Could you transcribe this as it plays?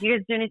You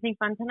guys do anything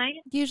fun tonight?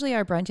 Usually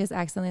our brunches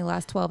accidentally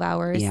last 12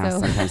 hours. Yeah, so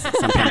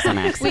sometimes an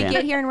we accident.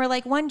 get here and we're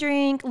like, one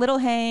drink, little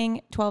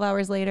hang, 12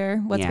 hours later.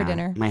 What's for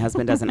dinner? My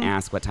husband doesn't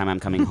ask what time I'm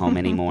coming home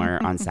anymore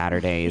on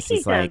Saturdays.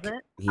 He's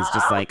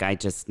just like, I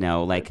just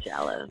know. Like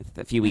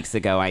a few weeks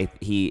ago,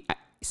 he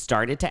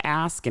started to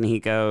ask and he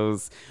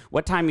goes,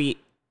 what time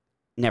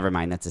never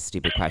mind. That's a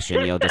stupid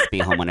question. You'll just be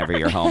home whenever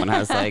you're home. And I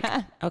was like,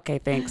 okay,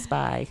 thanks.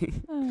 Bye.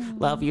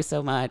 Love you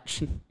so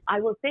much. I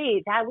will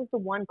say that was the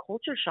one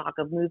culture shock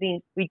of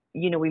moving. We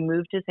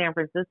moved to San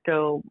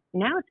Francisco.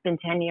 Now it's been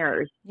 10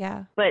 years.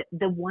 Yeah. But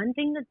the one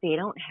thing that they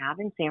don't have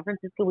in San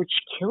Francisco, which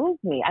kills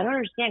me, I don't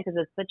understand because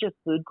it's such a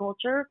food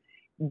culture.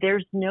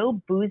 There's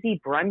no boozy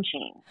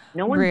brunching.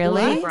 No one's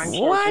doing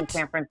brunches in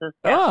San Francisco.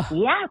 Ugh.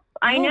 Yes,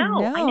 I know.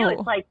 No. I know.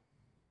 It's like,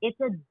 it's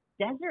a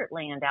desert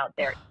land out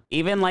there.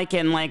 Even like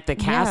in like the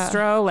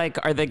Castro, like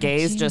are the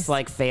gays just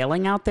like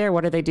failing out there?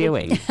 What are they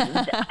doing?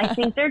 I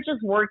think they're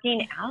just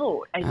working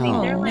out. I think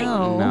they're like,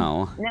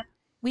 no.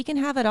 We can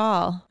have it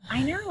all.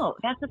 I know.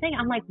 That's the thing.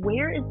 I'm like,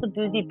 where is the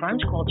boozy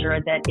brunch culture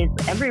that is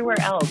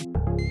everywhere else?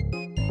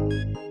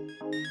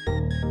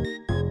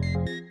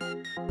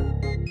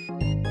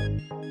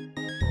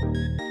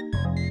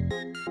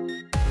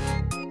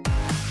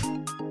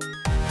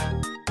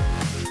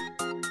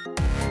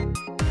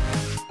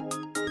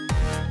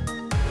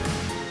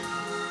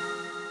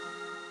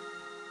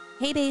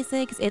 Hey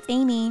Basics, it's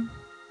Amy.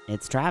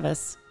 It's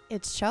Travis.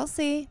 It's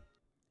Chelsea.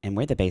 And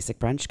we're the Basic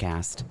Brunch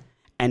Cast.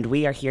 And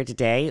we are here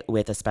today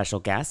with a special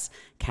guest,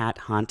 Kat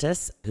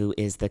Hontus, who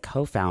is the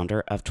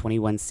co-founder of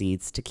 21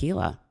 Seeds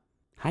Tequila.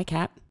 Hi,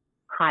 Kat.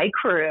 Hi,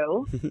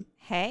 crew.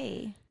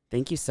 Hey.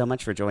 Thank you so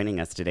much for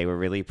joining us today. We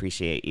really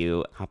appreciate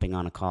you hopping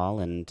on a call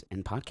and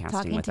podcasting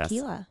Talking with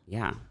tequila. us.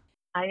 Yeah.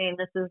 I mean,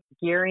 this is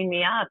gearing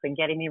me up and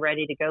getting me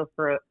ready to go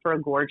for a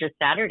gorgeous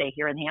Saturday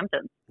here in the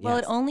Hamptons. Well,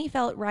 Yes. it only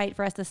felt right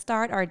for us to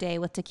start our day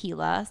with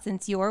tequila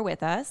since you're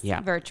with us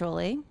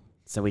virtually.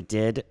 So we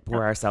did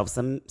pour ourselves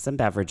some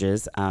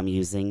beverages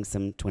using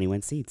some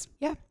 21 Seeds.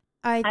 Yeah.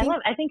 I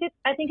think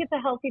it's a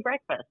healthy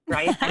breakfast,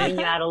 right? I mean,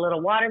 you add a little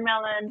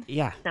watermelon,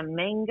 some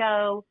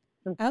mango,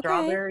 some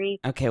strawberry.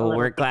 Okay, well,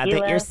 we're glad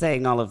that you're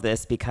saying all of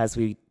this because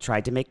we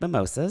tried to make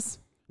mimosas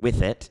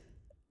with it.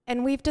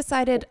 And we've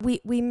decided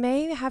we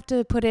may have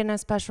to put in a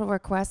special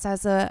request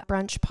as a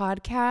brunch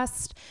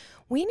podcast.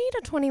 We need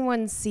a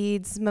 21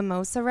 Seeds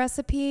mimosa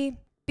recipe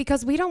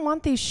because we don't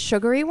want these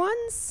sugary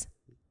ones.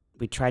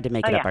 We tried to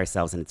make it up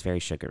ourselves and it's very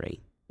sugary.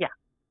 Yeah,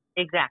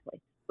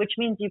 exactly. Which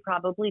means you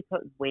probably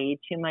put way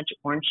too much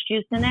orange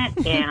juice in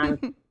it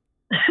and...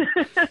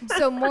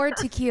 So more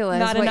tequila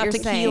Not is what enough you're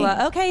tequila.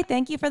 saying. Okay,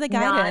 thank you for the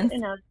guidance. Not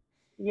enough.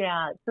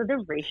 Yeah, so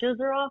the ratios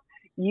are off.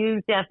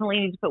 You definitely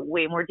need to put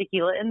way more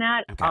tequila in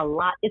that. Okay. A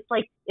lot. It's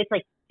like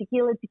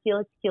tequila,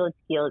 splash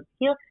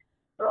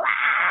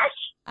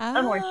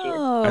of orange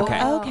juice.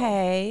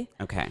 Okay.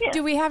 Yeah.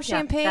 Do we have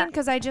champagne?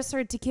 Because I just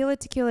heard tequila.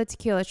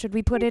 Should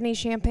we put any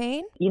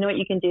champagne? You know what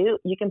you can do?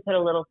 You can put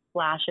a little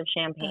splash of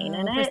champagne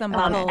in for it. some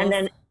bubbles. And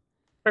then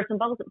for some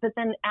bubbles, but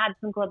then add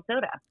some club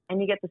soda and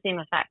you get the same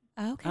effect.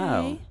 Okay.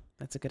 Oh,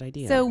 that's a good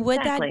idea. So would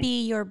that Exactly.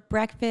 be your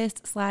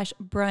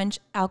breakfast/brunch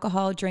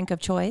alcohol drink of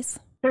choice?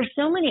 There's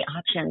so many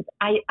options.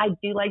 I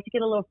do like to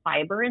get a little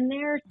fiber in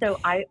there. So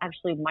I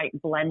actually might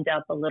blend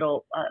up a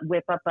little,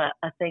 whip up a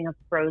thing of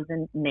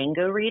frozen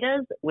mango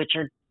Ritas, which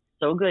are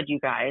so good, you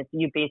guys.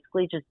 You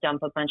basically just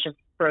dump a bunch of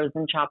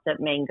frozen chopped up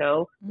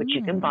mango, which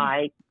you can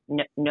buy,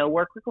 no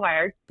work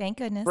required. Thank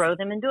goodness. Throw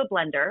them into a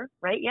blender,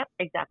 right? Yep,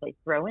 exactly.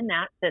 Throw in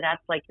that. So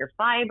that's like your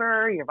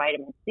fiber, your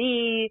vitamin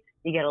C,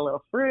 you get a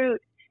little fruit,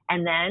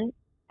 and then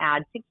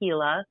add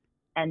tequila.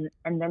 And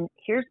then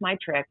here's my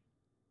trick.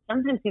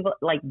 Sometimes people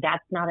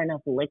that's not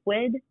enough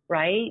liquid,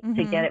 right?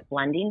 To get it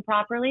blending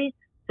properly.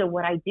 So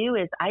what I do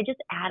is I just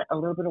add a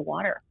little bit of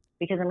water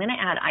because I'm going to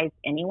add ice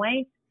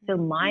anyway. So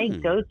my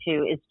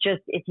go-to is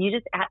just, if you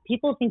just add,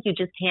 people think you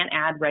just can't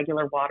add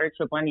regular water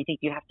to a blend. You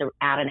think you have to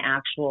add an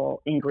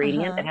actual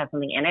ingredient that has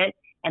something in it.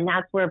 And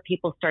that's where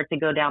people start to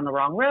go down the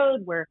wrong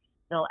road where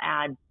they'll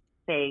add,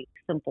 say,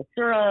 simple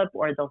syrup,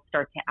 or they'll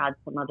start to add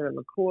some other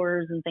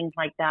liqueurs and things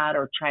like that,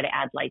 or try to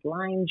add like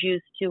lime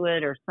juice to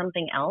it or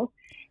something else.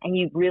 And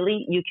you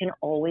can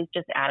always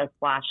just add a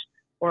splash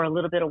or a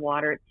little bit of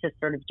water to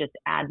sort of just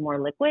add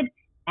more liquid,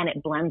 and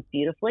it blends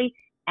beautifully.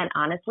 And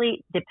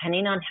honestly,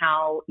 depending on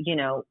how,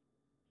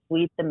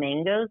 sweet the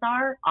mangoes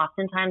are,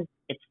 oftentimes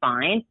it's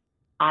fine.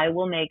 I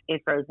will make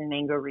a frozen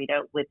mango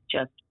Rita with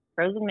just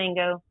frozen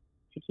mango,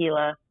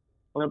 tequila, a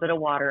little bit of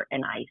water,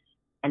 and ice.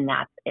 And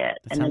that's it.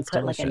 That and then sounds put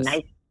delicious. like a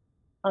nice,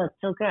 it's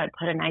so good.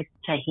 Put a nice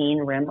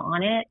tahini rim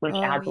on it, which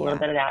adds a little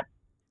bit of that.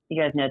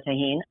 You guys know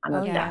tahini? I'm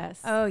obsessed.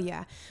 Yes. Oh,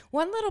 yeah.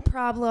 One little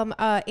problem,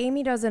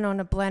 Amy doesn't own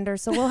a blender,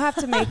 so we'll have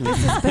to make this.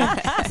 This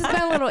has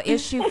been a little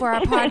issue for our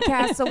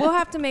podcast, so we'll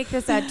have to make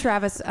this at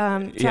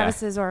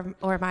Travis's or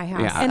my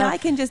house. Yeah. And I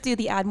can just do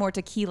the add more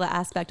tequila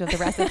aspect of the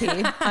recipe.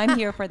 I'm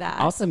here for that.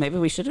 Also, maybe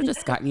we should have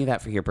just gotten you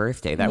that for your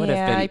birthday. That would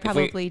have been. I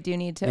probably do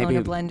need to own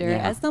a blender.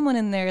 As someone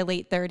in their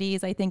late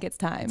 30s, I think it's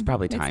time. It's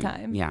probably time. It's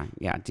time. Yeah,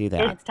 do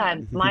that. It's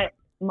time.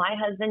 my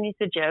husband used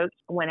to joke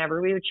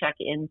whenever we would check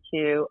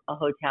into a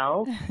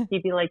hotel,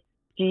 he'd be like,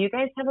 do you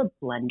guys have a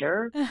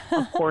blender,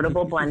 a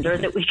portable blender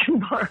that we can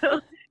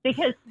borrow?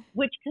 Because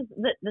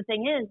the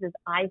thing is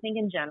I think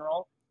in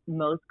general,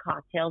 most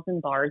cocktails in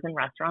bars and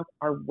restaurants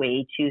are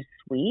way too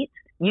sweet.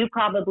 You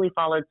probably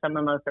followed some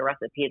mimosa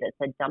recipe that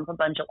said dump a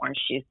bunch of orange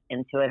juice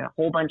into it, and a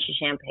whole bunch of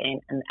champagne,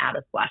 and add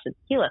a splash of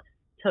tequila.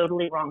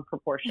 Totally wrong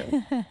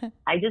proportions.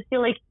 I just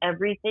feel like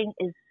everything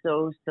is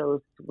so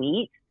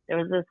sweet. There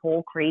was this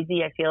whole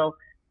crazy, I feel,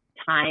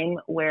 time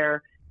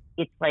where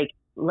it's like,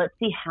 let's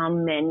see how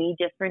many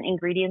different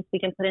ingredients we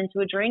can put into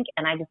a drink.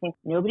 And I just think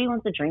nobody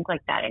wants a drink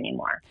like that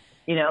anymore,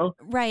 you know?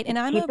 Right. And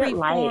I'm a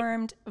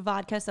reformed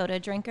vodka soda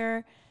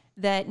drinker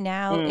that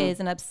now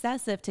is an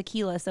obsessive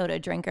tequila soda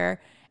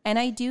drinker. And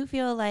I do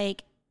feel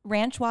like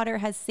ranch water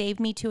has saved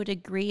me to a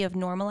degree of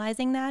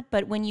normalizing that.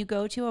 But when you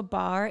go to a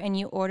bar and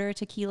you order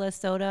tequila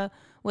soda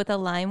with a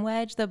lime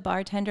wedge, the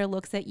bartender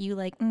looks at you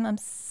like, I'm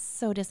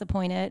so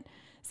disappointed.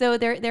 So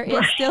there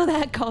is still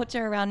that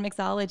culture around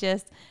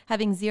mixologists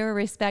having zero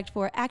respect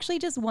for actually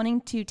just wanting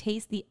to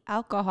taste the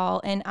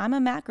alcohol. And I'm a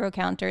macro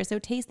counter, so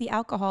taste the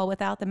alcohol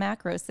without the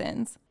macro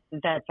sins.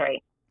 That's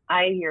right.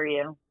 I hear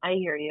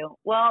you.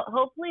 Well,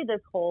 hopefully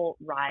this whole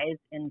rise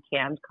in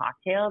canned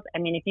cocktails, I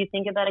mean, if you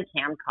think about a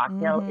canned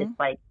cocktail, it's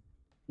like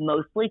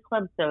mostly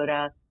club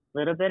soda, a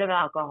little bit of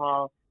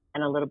alcohol,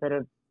 and a little bit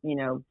of,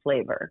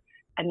 flavor.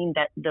 I mean,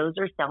 those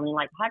are selling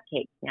like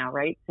hotcakes now,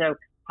 right? So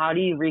how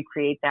do you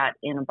recreate that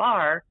in a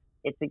bar?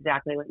 It's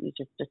exactly what you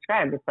just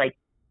described. It's like,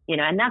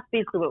 and that's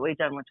basically what we've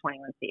done with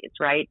 21 Seeds,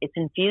 right? It's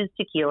infused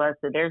tequila.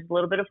 So there's a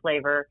little bit of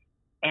flavor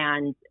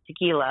and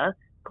tequila,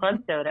 club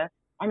soda.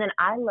 And then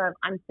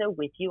I'm so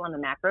with you on the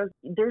macros.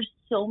 There's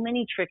so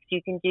many tricks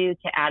you can do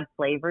to add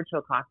flavor to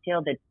a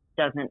cocktail that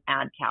doesn't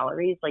add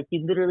calories. Like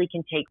you literally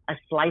can take a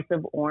slice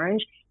of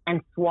orange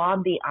and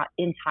swab the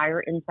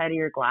entire inside of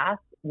your glass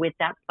with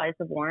that slice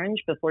of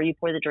orange before you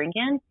pour the drink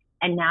in.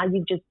 And now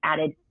you've just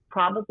added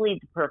probably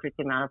the perfect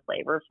amount of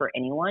flavor for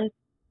anyone,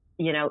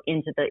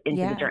 into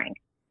the drink.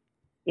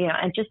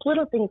 And just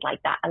little things like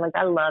that.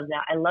 I love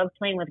that. I love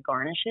playing with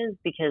garnishes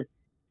because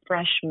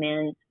fresh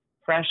mint,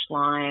 fresh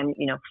lime,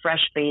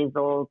 fresh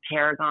basil,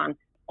 tarragon,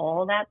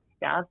 all that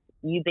stuff,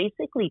 you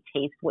basically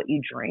taste what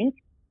you drink.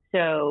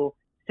 So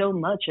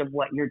much of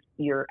what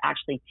you're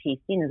actually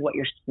tasting is what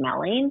you're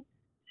smelling.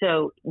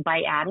 So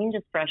by adding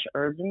just fresh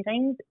herbs and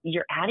things,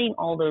 you're adding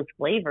all those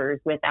flavors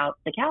without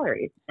the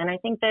calories. And I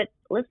think that,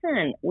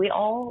 listen, we're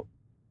all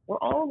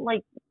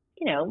like,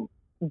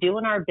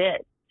 doing our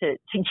bit to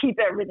keep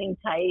everything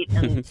tight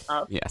and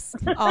up. Yes.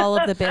 All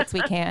of the bits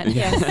we can.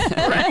 Yes.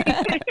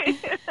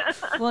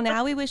 Well,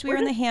 now we wish we were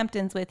in the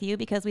Hamptons with you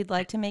because we'd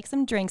like to make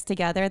some drinks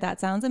together. That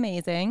sounds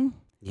amazing.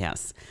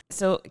 Yes.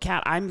 So,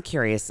 Kat, I'm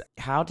curious,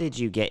 how did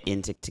you get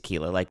into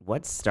tequila? Like,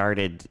 what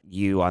started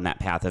you on that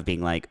path of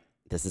being like,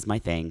 this is my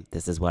thing,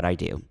 this is what I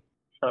do?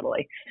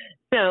 Totally.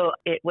 So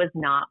it was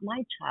not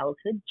my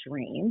childhood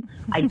dream.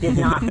 I did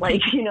not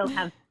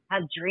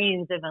have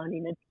dreams of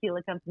owning a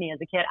tequila company as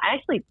a kid. I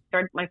actually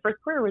my first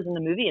career was in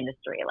the movie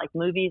industry, like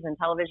movies and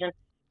television.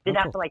 Did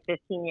that for like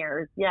 15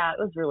 years. Yeah, it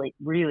was really,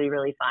 really,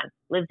 really fun.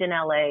 Lived in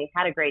LA,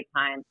 had a great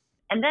time.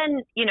 And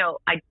then,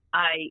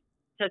 I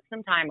took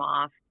some time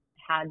off,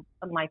 had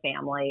my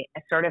family,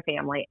 I started a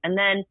family. And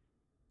then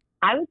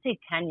I would say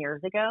 10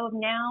 years ago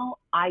now,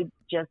 I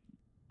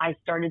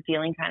started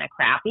feeling kind of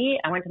crappy.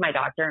 I went to my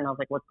doctor and I was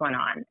like, what's going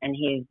on? And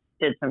he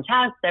did some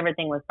tests.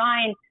 Everything was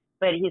fine.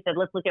 But he said,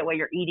 let's look at what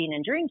you're eating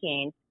and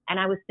drinking. And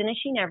I was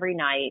finishing every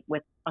night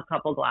with a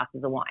couple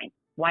glasses of wine,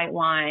 white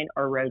wine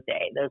or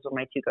rosé. Those were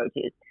my two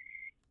go-tos.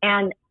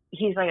 And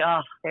he's like,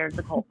 oh, there's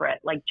the culprit.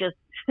 Like, just,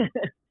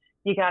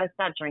 you got to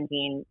stop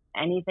drinking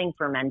anything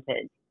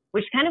fermented,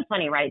 which is kind of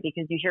funny, right?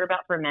 Because you hear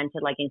about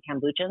fermented like in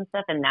kombucha and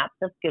stuff, and that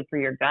stuff's good for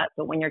your gut.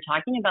 But when you're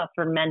talking about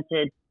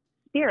fermented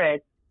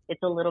spirits,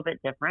 it's a little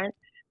bit different.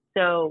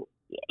 So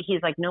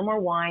he's like, no more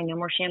wine, no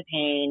more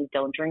champagne,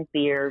 don't drink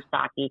beer,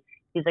 sake.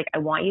 He's like, I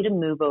want you to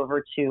move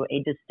over to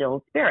a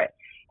distilled spirit.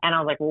 And I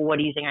was like, well, what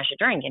do you think I should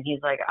drink? And he's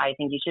like, I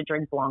think you should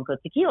drink Blanco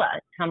tequila.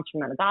 It comes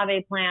from an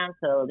agave plant,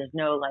 so there's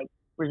no like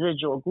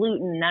residual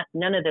gluten,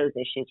 none of those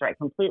issues, right?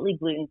 Completely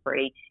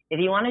gluten-free. If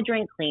you want to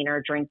drink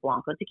cleaner, drink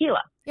Blanco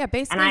tequila. Yeah,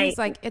 basically he's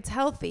like, it's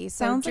healthy,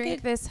 so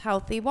drink this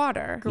healthy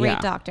water. Great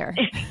doctor.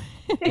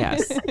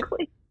 Yes.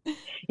 Exactly.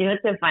 You know,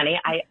 it's so funny.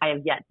 I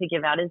have yet to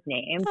give out his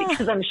name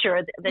because I'm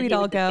sure that we'd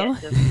all go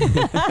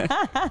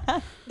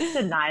just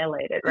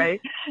annihilated, right?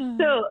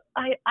 So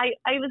I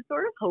was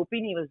sort of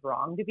hoping he was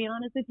wrong, to be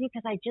honest with you,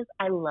 because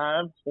I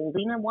love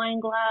holding a wine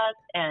glass,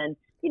 and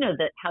you know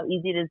that how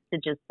easy it is to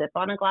just sip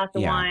on a glass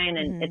of wine,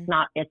 and it's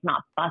not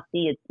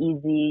fussy, it's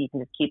easy. You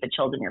can just keep it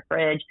chilled in your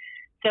fridge.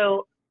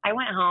 So I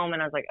went home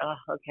and I was like,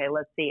 oh, okay,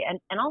 let's see.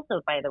 And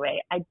also, by the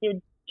way, I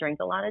did drink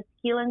a lot of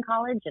tequila in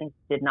college and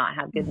did not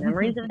have good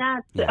memories of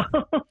that. So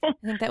I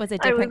think that was a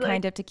different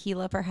kind of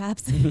tequila,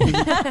 perhaps.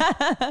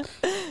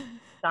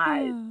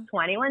 Guys,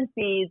 21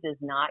 Seeds is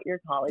not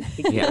your college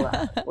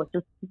tequila. Let's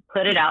just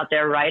put it out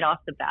there right off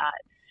the bat.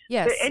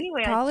 Yes. But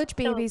anyway, college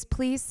babies,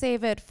 please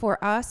save it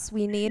for us.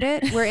 We need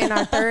it. We're in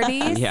our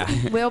 30s. Yeah.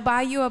 We'll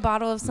buy you a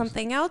bottle of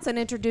something else and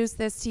introduce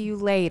this to you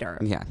later.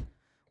 Yeah.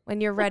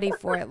 When you're ready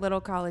for it, little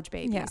college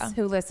babies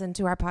who listen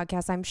to our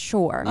podcast, I'm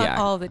sure. Yeah.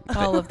 All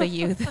of the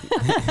youth.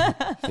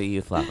 The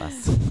youth love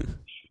us.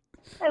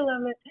 I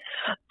love it.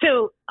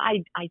 So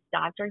I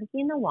stopped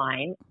drinking the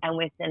wine, and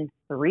within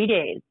 3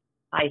 days,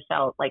 I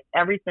felt like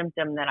every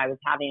symptom that I was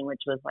having,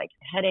 which was like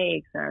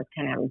headaches, and I was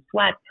kind of having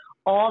sweat,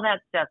 all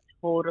that stuff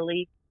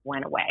totally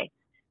went away.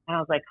 And I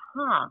was like,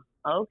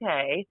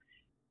 okay,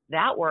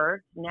 that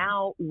worked.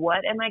 Now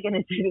what am I going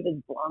to do to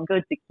this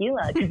Blanco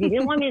tequila? Because he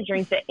didn't want me to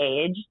drink the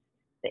aged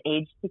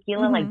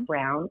tequila, like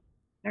brown.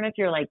 I don't know if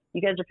you're like,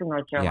 you guys are from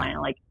North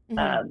Carolina, like,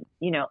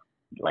 you know,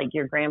 like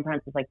your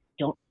grandparents was like,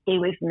 don't stay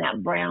away from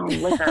that brown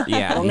liquor.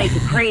 It'll make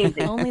you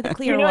crazy. Only the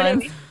clear you know ones. what I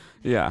mean?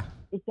 Yeah.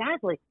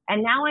 Exactly.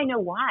 And now I know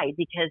why,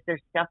 because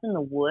there's stuff in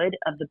the wood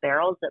of the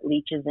barrels that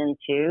leaches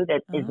into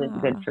that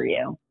isn't good for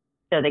you.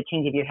 So they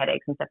can give you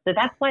headaches and stuff. So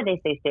that's why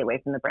they say stay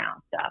away from the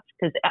brown stuff,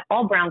 because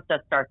all brown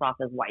stuff starts off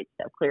as white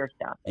stuff, clear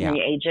stuff, and then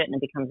you age it and it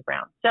becomes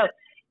brown. So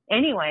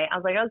anyway, I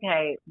was like,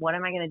 okay, what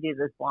am I going to do to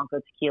this Blanco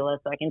tequila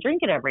so I can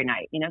drink it every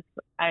night? You know,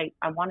 I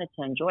wanted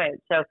to enjoy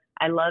it. So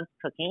I love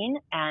cooking,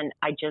 and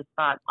I just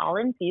thought I'll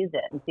infuse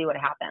it and see what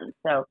happens.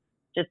 So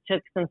just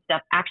took some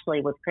stuff.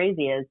 Actually, what's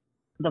crazy is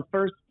the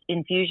first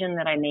infusion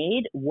that I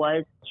made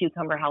was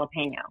cucumber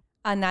jalapeno.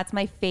 And that's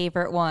my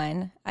favorite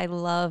one. I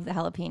love the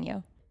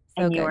jalapeno.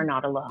 So and good. You are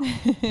not alone.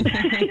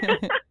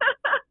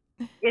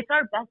 It's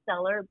our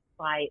bestseller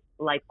by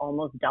like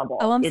almost double.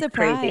 Oh, I'm it's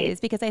surprised crazy.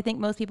 Because I think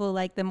most people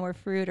like the more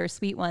fruit or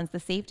sweet ones, the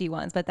safety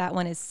ones, but that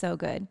one is so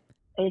good.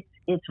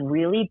 It's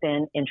really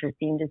been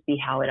interesting to see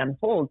how it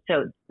unfolds.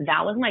 So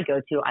that was my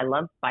go-to. I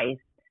love spice,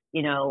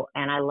 you know,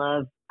 and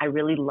I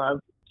really love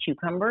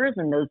cucumbers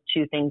and those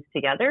two things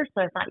together.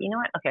 So I thought, you know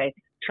what? Okay,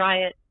 try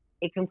it.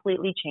 It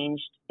completely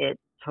changed it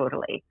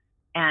totally.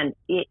 And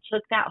it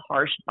took that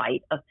harsh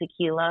bite of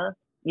tequila.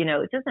 You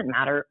know, it doesn't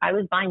matter. I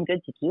was buying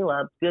good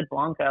tequila, good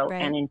Blanco,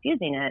 and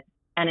infusing it.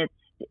 And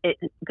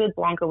good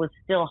Blanco was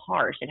still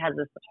harsh. It has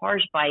this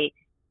harsh bite.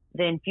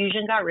 The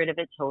infusion got rid of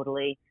it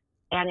totally.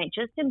 And it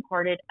just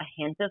imparted a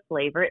hint of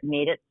flavor. It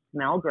made it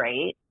smell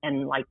great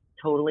and like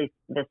totally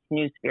this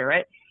new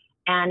spirit.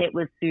 And it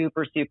was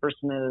super, super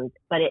smooth,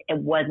 but it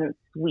wasn't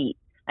sweet.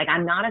 Like,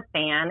 I'm not a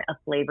fan of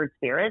flavored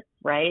spirits,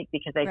 right?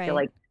 Because I feel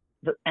like,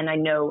 and I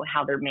know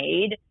how they're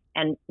made.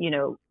 And, you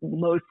know,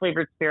 most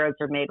flavored spirits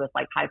are made with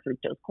like high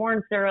fructose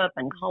corn syrup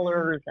and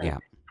colors and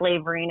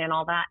flavoring and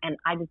all that. And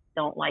I just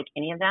don't like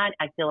any of that.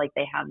 I feel like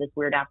they have this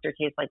weird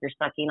aftertaste, like you're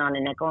sucking on a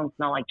nickel and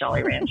smell like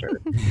Jolly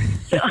Ranchers.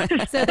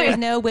 So there's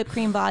no whipped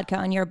cream vodka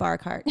on your bar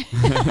cart.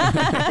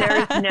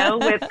 There's no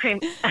whipped cream.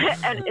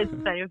 And it's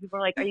funny when people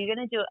are like, are you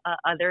going to do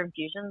other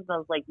infusions? I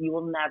was like, you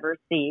will never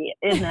see.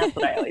 And that's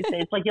what I always say.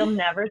 It's like, you'll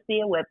never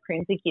see a whipped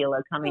cream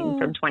tequila coming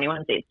from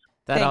 21 Seeds.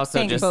 That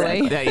also just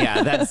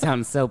that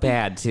sounds so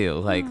bad too.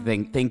 Like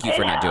thank you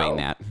for not doing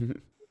that.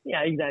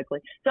 Yeah, exactly.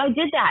 So I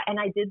did that, and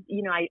I did.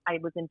 You know, I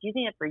was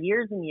infusing it for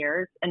years and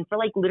years, and for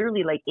like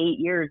literally like 8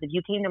 years. If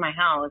you came to my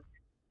house,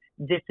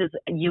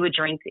 you would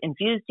drink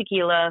infused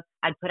tequila.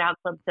 I'd put out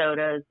club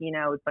sodas. You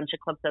know, a bunch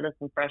of club sodas,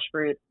 some fresh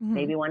fruit,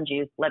 maybe one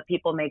juice. Let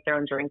people make their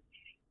own drinks,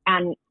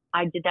 and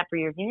I did that for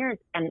years and years.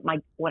 And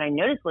what I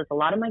noticed was a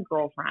lot of my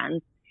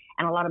girlfriends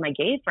and a lot of my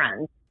gay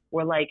friends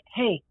were like,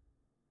 "Hey,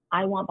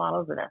 I want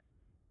bottles of this.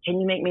 Can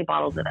you make me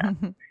bottles of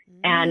this?"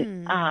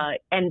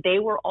 And they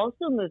were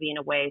also moving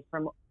away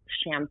from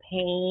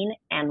champagne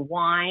and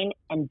wine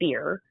and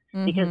beer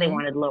because they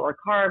wanted lower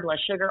carb, less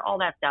sugar, all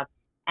that stuff.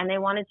 And they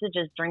wanted to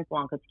just drink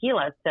Blanco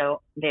tequila.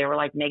 So they were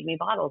like, make me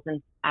bottles.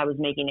 And I was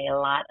making a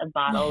lot of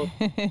bottles,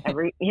 gifts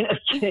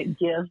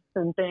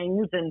and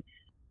things. And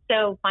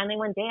so finally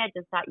one day I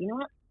just thought, you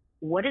know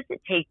what does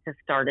it take to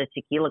start a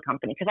tequila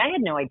company? Because I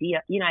had no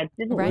idea, I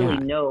didn't really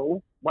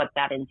know what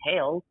that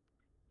entails.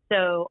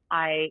 So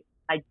I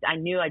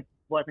knew I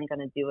wasn't going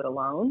to do it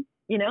alone,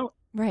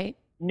 Right.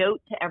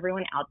 Note to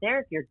everyone out there,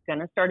 if you're going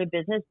to start a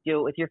business, do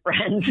it with your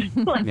friends.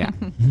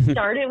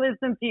 Start it with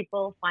some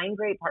people, find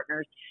great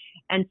partners.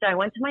 And so I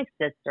went to my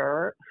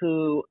sister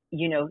who,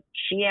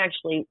 she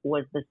actually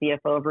was the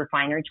CFO of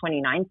Refinery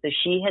 29. So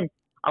she had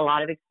a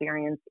lot of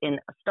experience in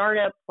a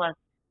startup plus,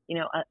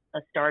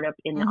 a startup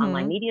in the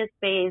online media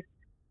space,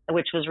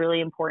 which was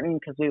really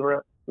important because we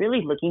were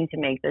really looking to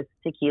make this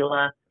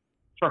tequila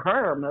for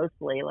her,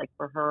 mostly like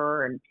for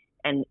her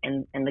and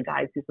the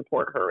guys who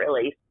support her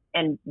really.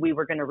 And we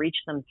were going to reach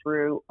them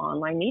through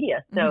online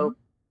media. So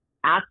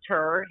asked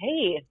her,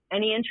 hey,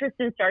 any interest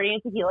in starting a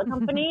tequila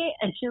company?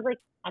 And she was like,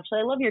 actually,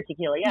 I love your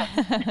tequila. Yeah.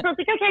 I was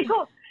like, okay,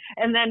 cool.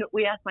 And then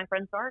we asked my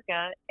friend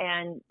Sarka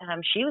and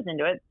she was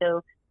into it. So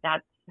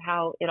that's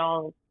how it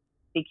all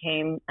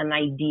became an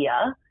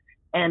idea.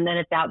 And then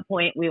at that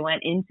point we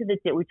took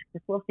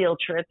this little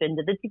field trip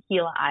into the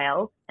tequila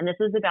aisle. And this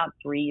was about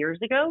 3 years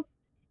ago.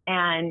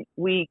 And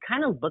we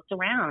kind of looked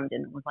around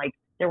and it was like,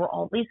 there were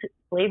all these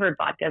flavored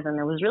vodkas and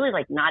there was really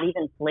like not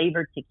even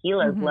flavored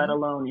tequilas, let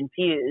alone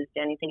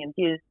anything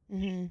infused.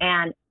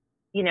 And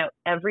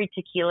every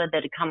tequila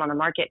that had come on the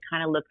market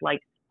kind of looked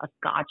like a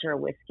scotch or a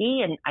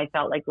whiskey. And I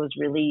felt like it was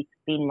really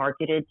being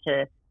marketed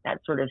to that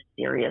sort of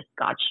serious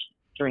scotch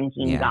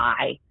drinking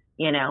guy,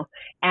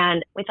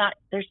 and we thought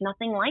there's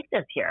nothing like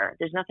this here.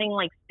 There's nothing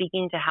like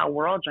speaking to how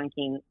we're all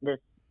drinking this,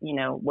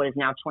 what is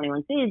now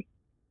 21 Seeds,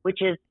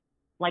 which is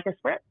like a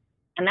spritz.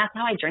 And that's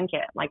how I drink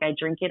it. Like I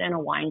drink it in a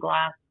wine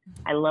glass.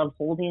 I love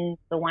holding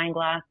the wine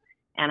glass.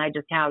 And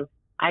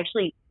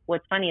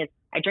what's funny is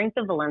I drink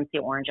the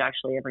Valencia orange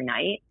actually every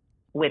night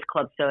with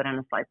club soda and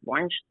a slice of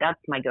orange. That's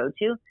my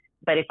go-to.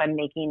 But if I'm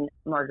making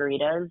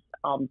margaritas,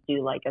 I'll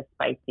do like a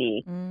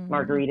spicy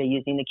margarita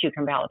using the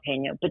cucumber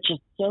jalapeno, but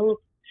just so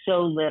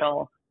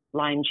little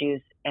lime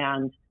juice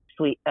and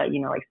sweet,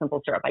 like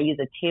simple syrup. I use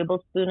a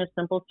tablespoon of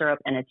simple syrup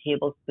and a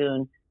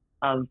tablespoon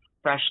of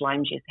fresh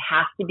lime juice.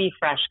 Has to be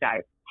fresh,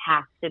 guys.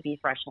 Has to be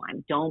fresh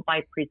lime. Don't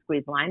buy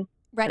pre-squeezed lime.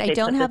 Right. I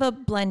don't have a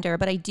blender,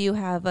 but I do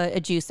have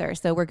a juicer,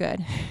 so we're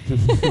good.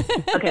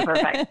 Okay,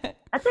 perfect.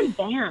 That's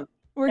advanced.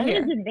 That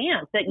is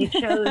advanced that you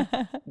chose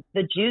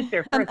the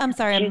juicer first. I'm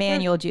sorry, a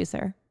manual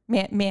juicer.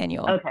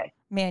 Manual. Okay.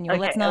 Manual.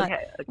 Let's not.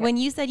 Okay. When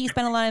you said you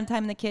spend a lot of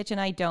time in the kitchen,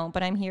 I don't,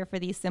 but I'm here for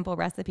these simple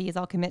recipes.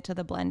 I'll commit to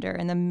the blender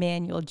and the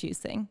manual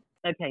juicing.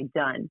 Okay,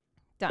 done.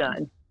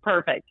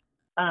 Perfect.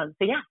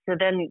 So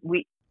then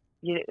we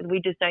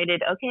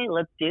decided, okay,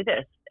 let's do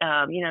this.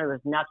 There was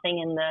nothing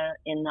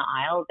in the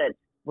aisle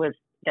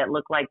that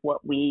looked like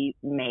what we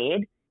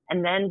made.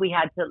 And then we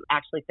had to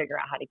actually figure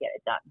out how to get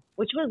it done,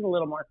 which was a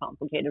little more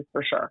complicated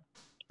for sure.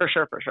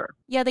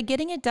 Yeah, the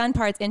getting it done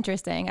part's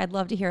interesting. I'd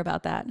love to hear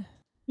about that.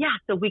 Yeah,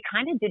 so we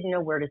kind of didn't know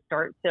where to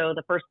start. So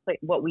the first thing,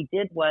 what we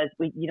did was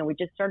we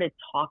just started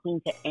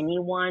talking to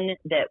anyone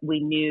that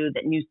we knew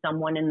that knew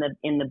someone in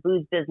the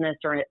booze business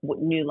or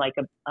knew like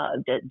a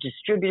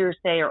distributor,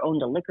 say, or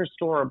owned a liquor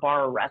store or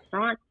bar or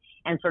restaurant,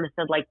 and sort of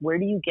said like, where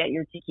do you get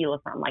your tequila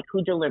from? Like,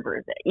 who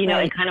delivers it?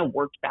 Right. And kind of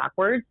worked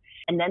backwards.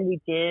 And then we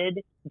did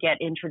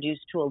get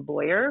introduced to a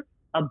lawyer,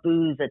 a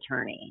booze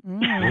attorney.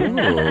 I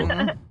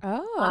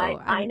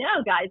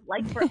know, guys.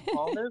 Like for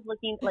all those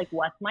looking, like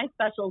what's my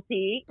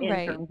specialty in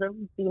terms of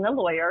being a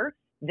lawyer?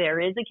 There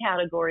is a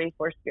category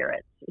for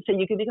spirits, so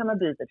you can become a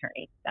booze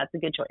attorney. That's a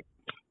good choice.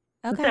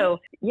 Okay. So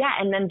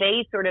and then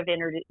they sort of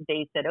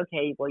they said,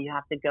 okay, well you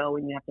have to go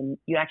and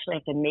you actually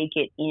have to make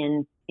it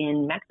in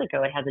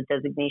Mexico. It has a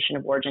designation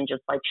of origin,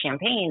 just like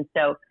champagne.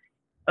 So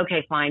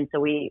okay, fine. So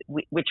we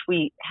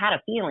had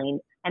a feeling,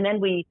 and then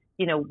we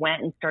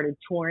went and started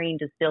touring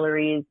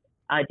distilleries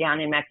down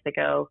in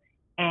Mexico,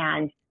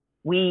 and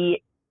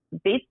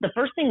the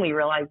first thing we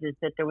realized is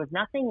that there was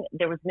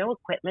no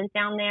equipment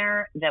down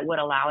there that would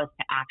allow us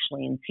to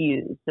actually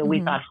infuse. So we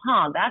thought,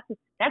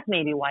 that's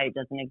maybe why it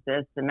doesn't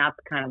exist, and that's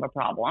kind of a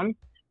problem,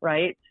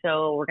 right?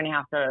 So we're going to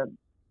have to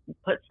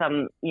put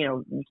some,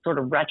 sort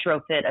of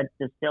retrofit a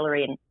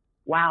distillery. And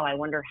wow, I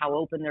wonder how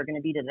open they're going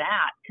to be to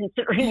that,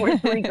 considering we're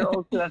three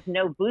girls who have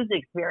no booze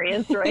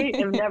experience, right?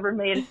 Have never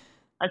made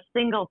a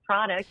single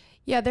product.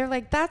 Yeah, they're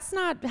like, that's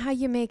not how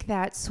you make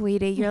that,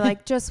 sweetie. You're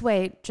like, just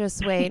wait.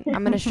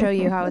 I'm going to show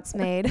you how it's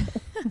made.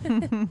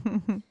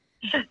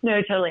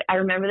 No, totally. I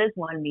remember this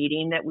one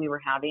meeting that we were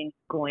having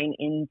going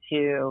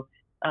into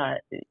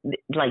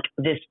like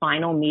this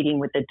final meeting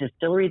with the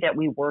distillery that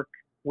we work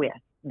with.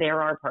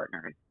 They're our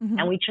partners.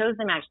 And we chose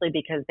them actually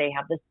because they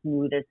have the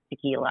smoothest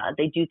tequila.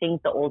 They do things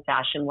the old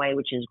fashioned way,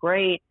 which is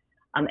great.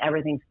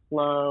 Everything's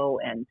slow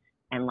and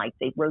like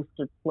they roast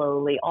it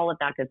slowly, all of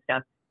that good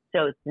stuff.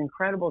 So it's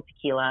incredible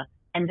tequila.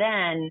 And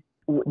then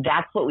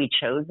that's what we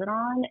chose it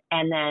on.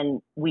 And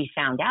then we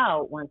found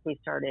out once we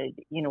started,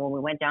 when we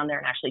went down there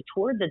and actually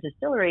toured the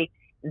distillery,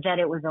 that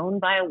it was owned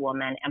by a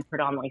woman and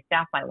predominantly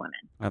staffed by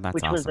women,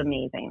 which was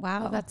amazing.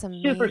 Wow, that's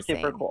amazing. Super,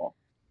 super cool.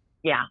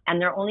 Yeah.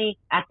 And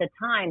at the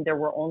time, there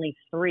were only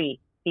 3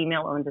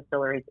 female-owned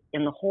distilleries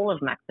in the whole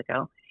of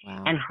Mexico.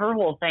 Wow. And her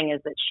whole thing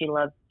is that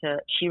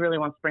she really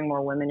wants to bring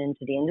more women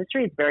into the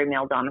industry. It's very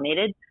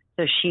male-dominated.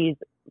 So she's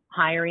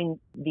hiring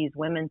these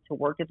women to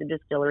work at the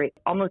distillery.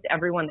 Almost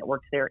everyone that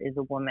works there is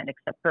a woman,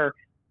 except for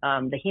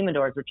the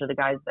humidors, which are the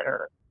guys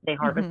they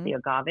harvest the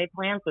agave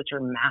plants, which are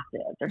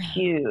massive. They're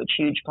huge,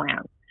 huge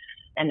plants.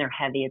 And they're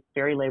heavy. It's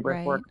very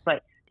laborious work.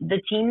 But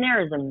the team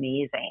there is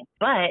amazing.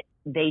 But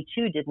they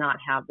too did not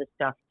have the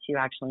stuff to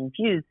actually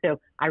infuse. So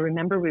I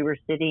remember we were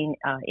sitting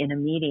in a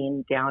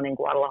meeting down in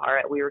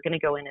Guadalajara. We were going to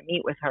go in and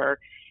meet with her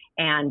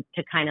and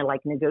to kind of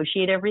like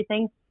negotiate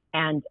everything.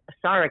 And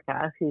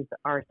Sarika, who's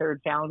our third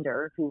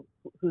founder,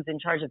 who's in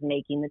charge of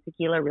making the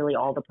tequila, really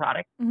all the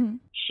products,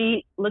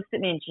 she looks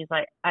at me and she's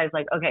like, I was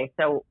like, okay,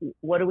 so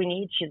what do we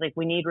need? She's like,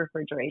 we need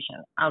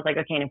refrigeration. I was like,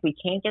 okay, and if we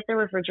can't get the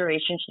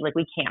refrigeration, she's like,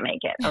 we can't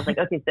make it. I was like,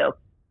 okay, so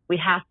we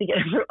have to get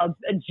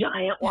a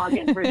giant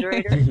walk-in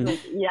refrigerator. She's like,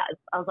 yes.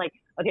 I was like,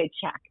 okay,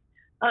 check.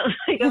 I was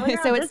like, oh my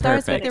God, so it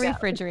starts with the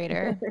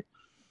refrigerator.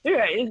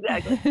 Right,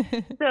 exactly.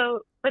 So,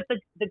 but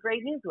the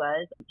great news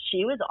was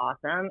she was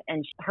awesome,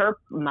 and her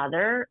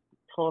mother,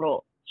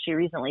 she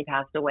recently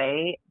passed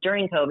away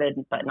during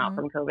COVID, but not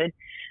from COVID.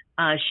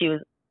 She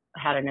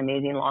had an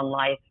amazing long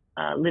life.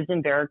 Lives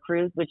in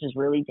Veracruz, which is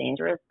really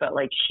dangerous, but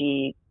like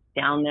she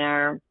down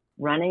there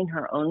running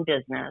her own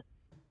business.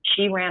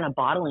 She ran a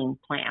bottling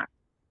plant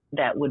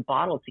that would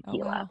bottle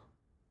tequila. Oh, wow.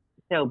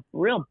 So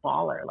real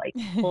baller, like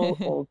full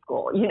old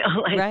school, you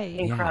know, like right.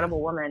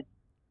 incredible woman.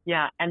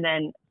 Yeah. And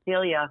then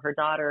Celia, her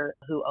daughter,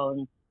 who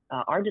owns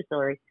our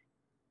distillery,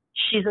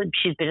 she's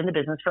been in the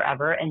business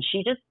forever, and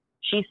she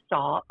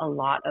saw a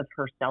lot of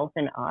herself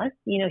in us.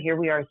 You know, here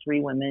we are,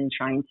 3 women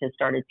trying to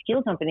start a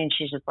tequila company, and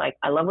she's just like,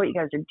 I love what you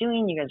guys are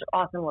doing. You guys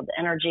are awesome. Love the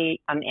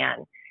energy. I'm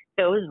in.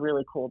 So it was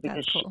really cool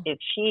because cool. if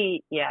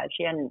she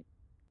hadn't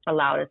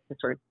allowed us to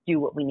sort of do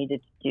what we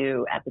needed to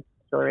do at the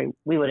distillery,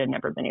 we would have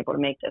never been able to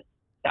make this.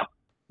 So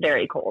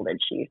very cool that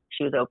she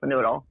was open to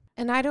it all.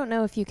 And I don't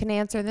know if you can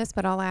answer this,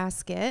 but I'll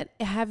ask it.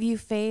 Have you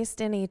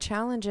faced any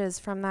challenges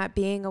from that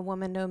being a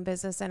woman-owned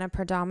business in a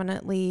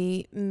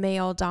predominantly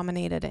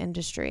male-dominated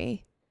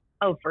industry?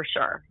 Oh, for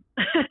sure.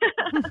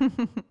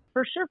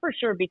 For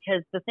sure.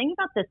 Because the thing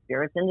about the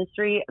spirits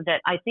industry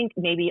that I think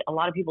maybe a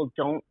lot of people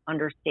don't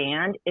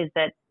understand is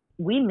that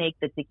we make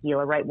the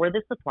tequila, right? We're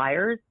the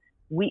suppliers.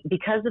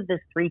 Because of this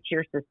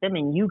 3-tier system,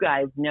 and you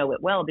guys know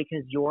it well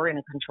because you're in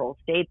a control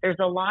state, there's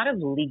a lot of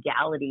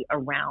legality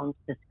around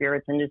the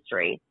spirits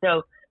industry.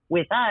 So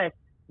with us,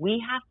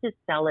 we have to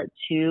sell it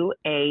to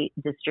a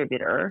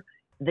distributor.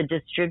 The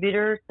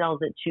distributor sells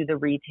it to the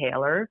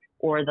retailer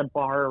or the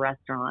bar or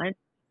restaurant,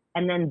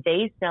 and then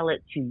they sell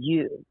it to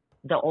you,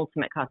 the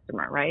ultimate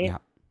customer, right? Yeah.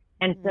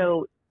 And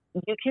so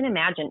you can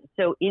imagine,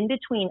 so in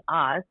between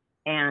us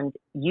and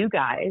you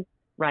guys,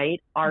 right,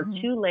 are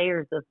 2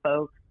 layers of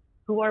folks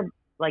who are,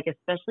 like,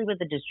 especially with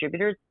the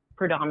distributors,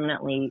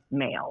 predominantly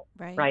male,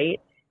 right?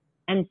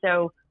 And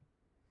so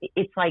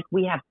it's like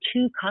we have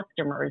 2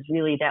 customers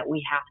really that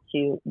we have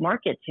to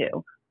market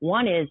to.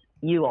 One is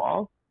you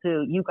all,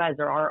 who you guys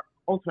are our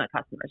ultimate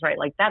customers, right?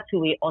 Like that's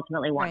who we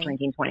ultimately want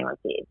drinking 21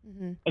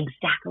 Seeds.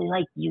 Exactly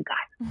like you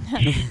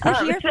guys.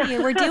 We're here for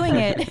you. We're doing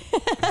it.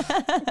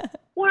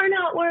 We're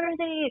not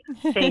worthy.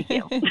 Thank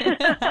you.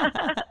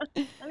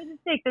 Let me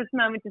just take this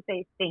moment to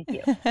say thank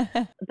you.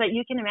 But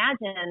you can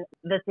imagine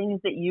the things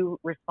that you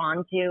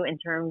respond to in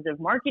terms of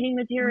marketing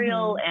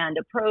material and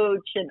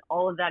approach and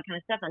all of that kind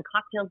of stuff, and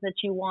cocktails that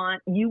you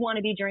want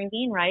to be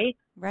drinking, right?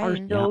 Are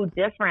so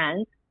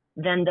different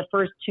than the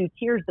first 2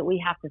 tiers that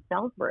we have to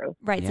sell through.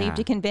 Right. So you have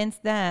to convince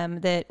them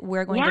that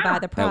we're going to buy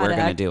the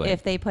product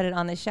if they put it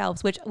on the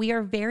shelves, which we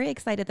are very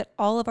excited that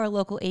all of our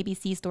local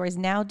ABC stores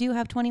now do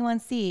have 21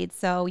 Seeds.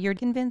 So you're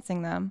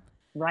convincing them.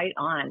 Right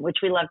on, which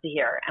we love to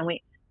hear. And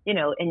we, you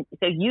know, and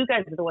so you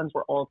guys are the ones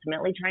we're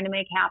ultimately trying to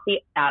make happy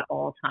at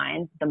all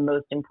times. The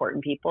most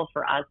important people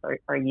for us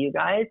are you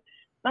guys.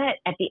 But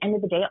at the end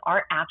of the day,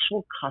 our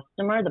actual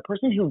customer, the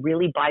person who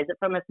really buys it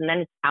from us and then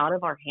it's out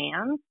of our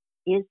hands,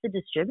 is the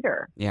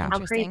distributor. Yeah. How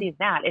crazy is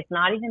that? It's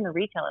not even the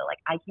retailer. Like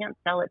I can't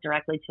sell it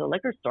directly to a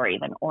liquor store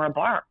even or a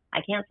bar. I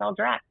can't sell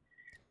direct.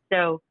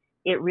 So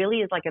it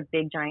really is like a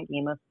big giant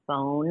game of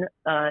phone.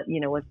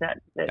 You know, what's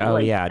that?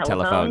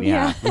 Telephone.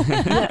 Yeah.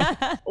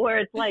 Where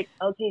it's like,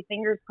 okay,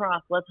 fingers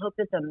crossed. Let's hope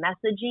that the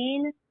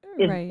messaging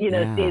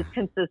is, stays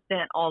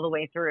consistent all the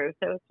way through.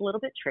 So it's a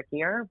little bit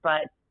trickier,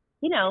 but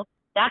you know,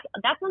 that's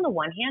on the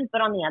one hand.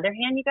 But on the other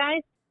hand, you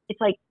guys, it's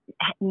like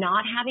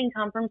not having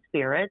come from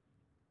spirits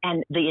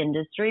and the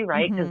industry,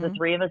 right? Because the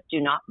 3 of us do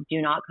not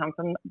come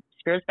from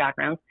spirits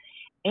backgrounds,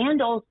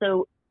 and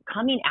also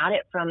coming at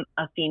it from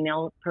a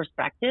female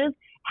perspective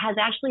has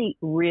actually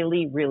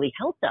really, really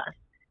helped us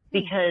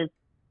because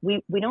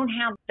we don't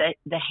have the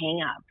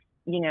hang-ups.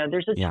 You know,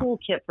 there's a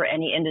toolkit for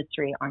any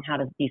industry on how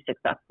to be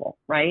successful,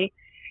 right?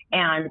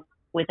 And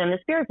within the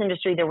spirits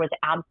industry, there was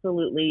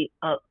absolutely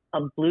a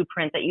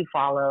blueprint that you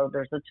follow.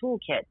 There's a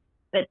toolkit.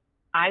 But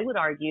I would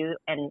argue,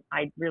 and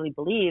I really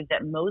believe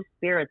that most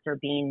spirits are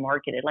being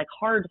marketed, like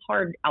hard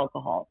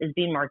alcohol is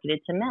being marketed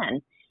to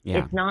men.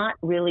 Yeah. It's not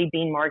really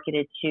being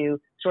marketed to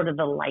sort of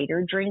the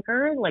lighter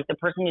drinker, like the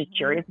person who's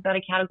curious about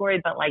a category,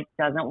 but like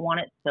doesn't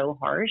want it so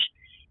harsh.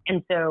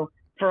 And so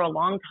for a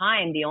long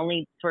time, the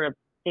only sort of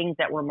things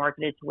that were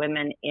marketed to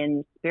women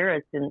in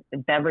spirits and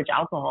beverage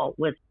alcohol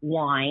was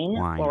wine.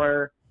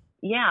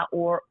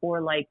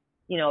 or like,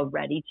 you know,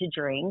 ready to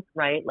drink,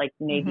 right? Like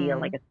maybe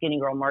like a Skinny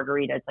Girl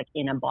margarita, it's like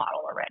in a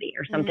bottle already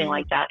or something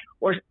like that.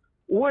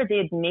 Or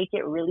they'd make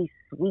it really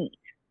sweet,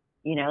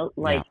 you know,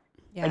 like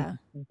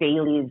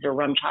Bailey's or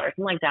rum chata or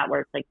something like that,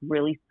 where it's like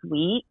really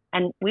sweet.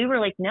 And we were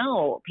like,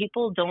 no,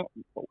 people don't,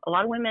 a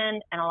lot of women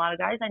and a lot of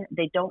guys,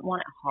 they don't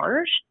want it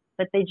harsh,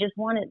 but they just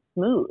want it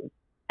smooth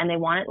and they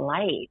want it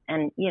light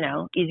and, you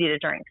know, easy to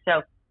drink.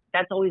 So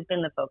that's always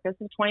been the focus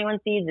of 21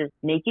 Seeds is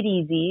make it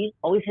easy,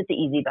 always hit the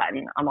easy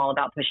button. I'm all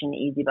about pushing the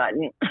easy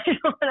button. I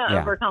don't want to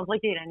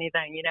overcomplicate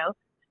anything, you know?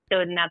 So,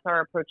 and that's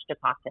our approach to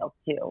cocktails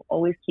too.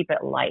 Always keep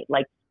it light.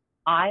 Like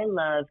I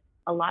love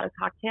a lot of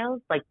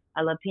cocktails. Like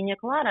I love pina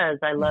coladas.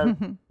 I love,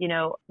 you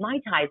know, Mai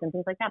Tais and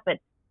things like that. But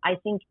I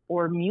think,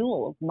 or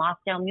mules,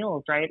 Moscow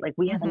mules, right? Like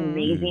we have an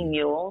amazing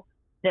mule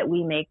that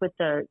we make with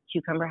the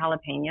cucumber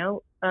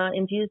jalapeno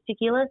infused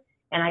tequila.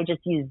 And I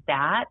just use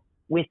that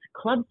with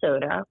club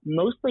soda,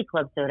 mostly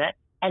club soda,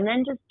 and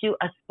then just do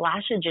a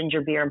splash of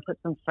ginger beer and put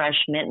some fresh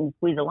mint and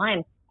squeeze a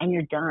lime, and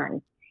you're done.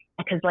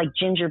 because like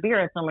ginger beer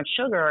has so much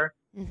sugar,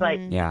 but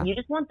you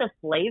just want the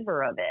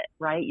flavor of it,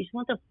 right? You just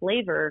want the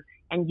flavor,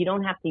 and you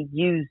don't have to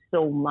use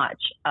so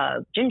much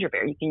of ginger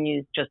beer. You can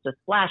use just a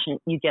splash, and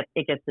it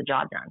gets the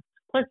job done.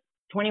 Plus,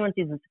 21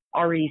 Seeds is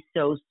already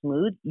so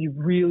smooth, you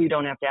really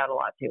don't have to add a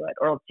lot to it,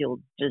 or else you'll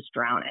just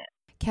drown it.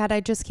 Kat,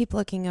 I just keep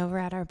looking over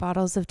at our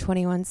bottles of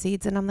 21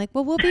 Seeds, and I'm like,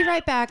 well, we'll be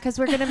right back because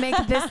we're going to make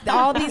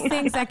all these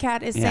things that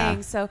Kat is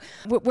saying. So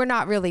we're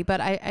not really,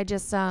 but I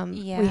just,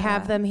 we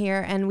have them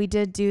here, and we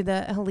did do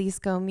the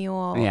Jalisco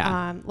Mule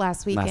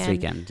last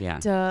weekend.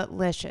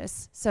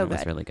 Delicious. So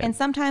good. Really good. And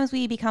sometimes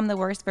we become the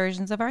worst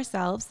versions of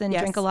ourselves and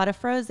drink a lot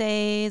of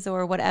frosés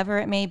or whatever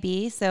it may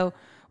be. So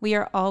we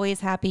are always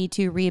happy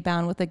to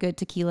rebound with a good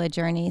tequila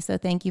journey. So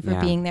thank you for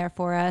being there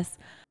for us.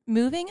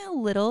 Moving a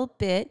little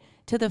bit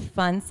to the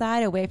fun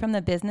side, away from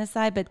the business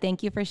side, but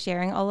thank you for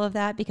sharing all of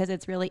that because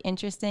it's really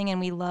interesting and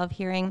we love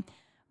hearing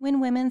when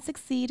women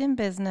succeed in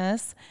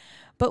business.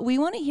 But we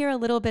want to hear a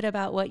little bit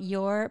about what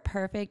your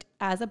perfect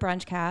as a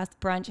brunch cast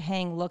brunch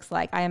hang looks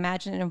like. I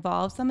imagine it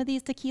involves some of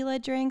these tequila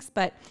drinks,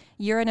 but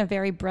you're in a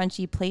very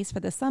brunchy place for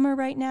the summer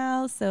right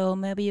now. So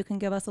maybe you can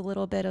give us a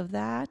little bit of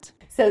that.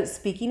 So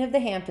speaking of the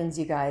Hamptons,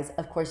 you guys,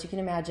 of course you can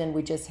imagine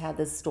we just had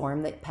this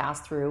storm that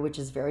passed through, which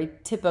is very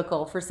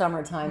typical for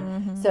summertime.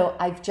 Mm-hmm. So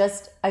I've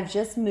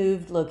just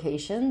moved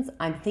locations.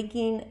 I'm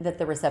thinking that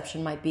the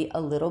reception might be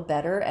a little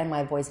better and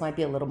my voice might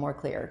be a little more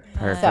clear.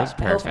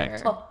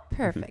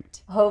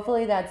 Perfect.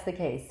 Hopefully that's the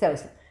case. So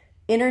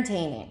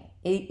entertaining,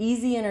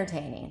 easy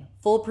entertaining,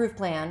 foolproof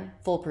plan.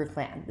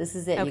 This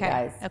is it, you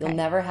guys. Okay. You'll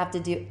never have to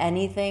do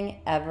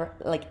anything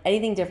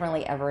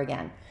differently ever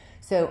again.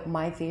 So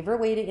my favorite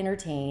way to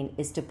entertain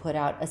is to put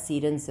out a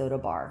seed and soda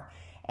bar.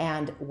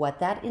 And what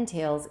that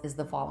entails is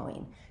the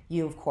following.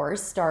 You, of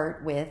course,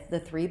 start with the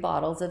 3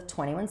 bottles of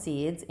 21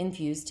 Seeds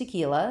infused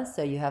tequila.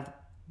 So you have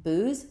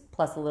booze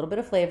plus a little bit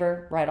of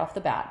flavor right off the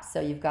bat.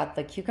 So you've got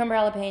the cucumber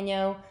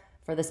jalapeno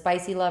for the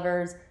spicy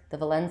lovers, the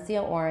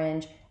Valencia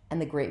orange,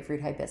 and the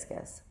grapefruit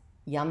hibiscus.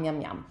 Yum,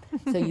 yum, yum.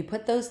 So you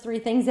put those 3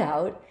 things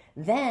out,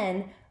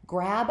 then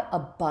grab a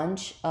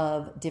bunch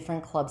of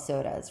different club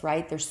sodas,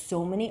 right? There's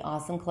so many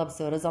awesome club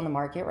sodas on the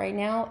market right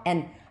now.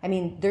 And I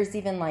mean, there's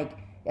even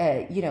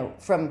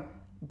from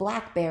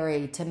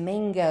blackberry to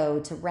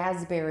mango to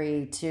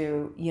raspberry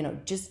to,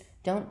 just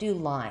don't do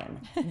lime.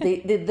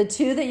 The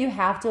 2 that you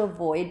have to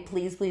avoid,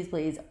 please, please,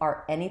 please,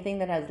 are anything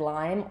that has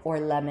lime or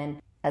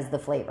lemon as the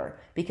flavor,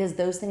 because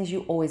those things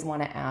you always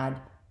want to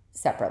add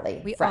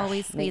separately. We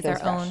always squeeze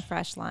our own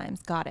fresh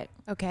limes. Got it.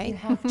 Okay. You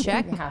have to.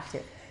 Check. You have to.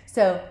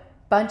 So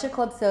bunch of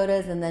club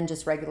sodas and then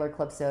just regular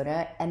club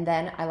soda. And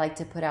then I like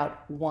to put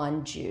out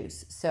one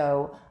juice.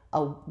 So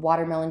a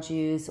watermelon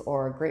juice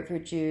or a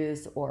grapefruit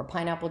juice or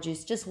pineapple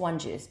juice, just one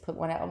juice. Put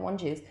one out on one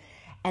juice.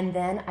 And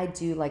then I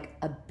do like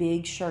a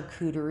big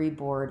charcuterie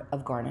board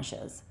of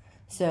garnishes.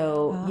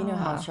 So you know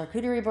how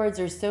charcuterie boards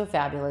are so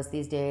fabulous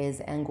these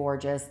days and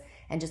gorgeous.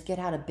 And just get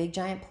out a big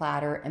giant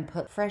platter and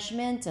put fresh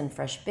mint and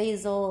fresh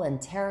basil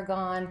and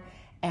tarragon.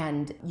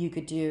 And you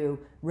could do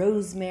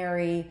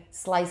rosemary,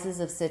 slices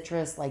of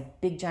citrus,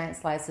 like big giant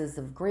slices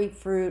of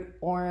grapefruit,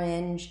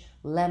 orange,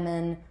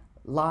 lemon,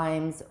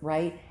 limes,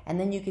 right? And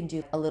then you can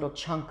do a little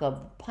chunk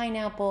of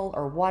pineapple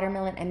or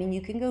watermelon. I mean, you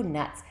can go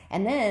nuts.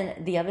 And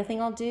then the other thing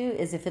I'll do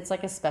is if it's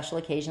like a special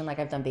occasion, like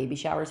I've done baby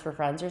showers for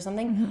friends or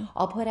something,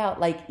 I'll put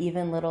out like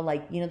even little,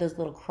 like, those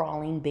little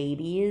crawling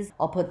babies.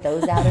 I'll put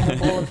those out in a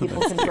bowl and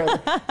people can throw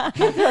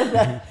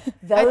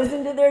those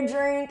into their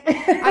drink.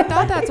 I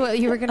thought that's what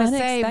you were going to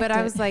say, but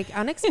I was like,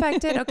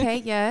 unexpected. Okay,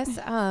 yes.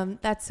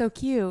 That's so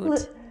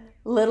cute.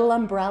 Little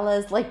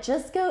umbrellas, like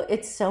just go.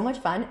 It's so much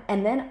fun.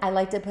 And then I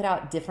like to put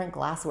out different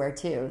glassware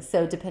too.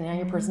 So depending on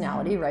your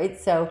personality, right?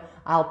 So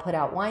I'll put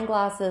out wine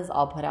glasses.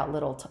 I'll put out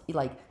little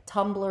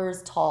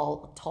tumblers,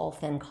 tall,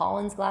 thin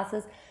Collins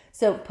glasses.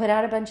 So put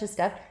out a bunch of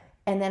stuff.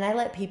 And then I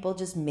let people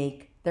just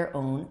make their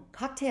own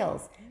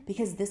cocktails,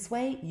 because this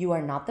way you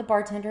are not the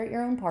bartender at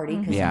your own party,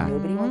 because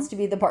nobody wants to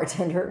be the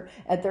bartender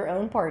at their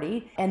own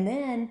party. And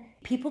then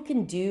people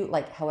can do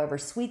like however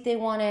sweet they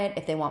want it,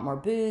 if they want more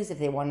booze, if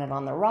they want it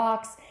on the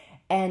rocks.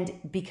 And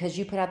because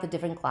you put out the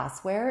different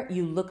glassware,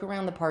 you look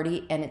around the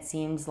party and it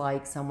seems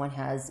like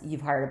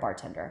you've hired a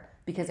bartender,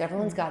 because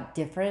everyone's got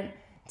different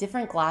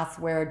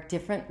glassware,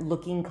 different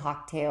looking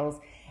cocktails,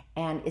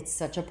 and it's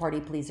such a party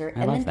pleaser.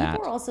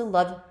 People also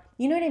love,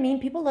 you know what I mean?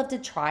 People love to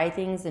try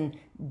things and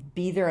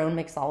be their own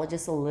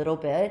mixologists a little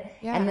bit.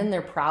 Yeah. And then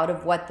they're proud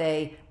of what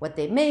they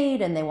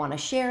made and they want to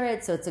share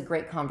it. So it's a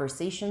great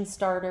conversation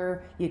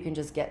starter. You can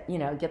just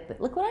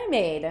look what I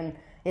made. And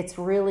it's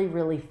really,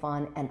 really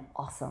fun and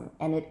awesome.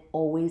 And it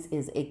always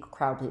is a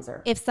crowd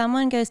pleaser. If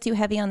someone goes too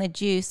heavy on the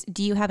juice,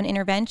 do you have an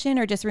intervention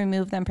or just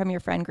remove them from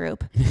your friend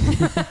group?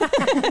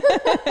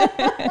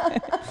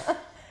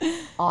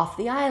 Off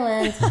the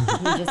island.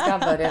 He just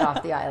got voted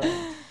off the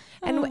island.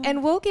 And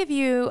And we'll give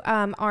you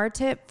our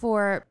tip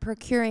for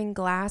procuring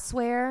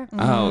glassware.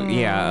 Oh,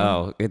 yeah.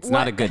 Oh, it's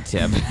not a good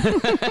tip.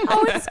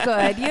 Oh, it's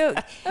good.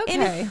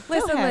 Okay.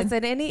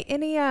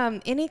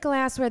 Listen. Any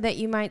glassware that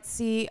you might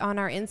see on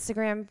our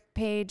Instagram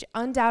page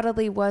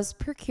undoubtedly was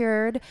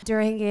procured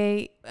during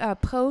a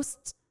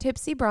post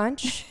Tipsy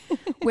Brunch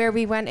where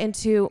we went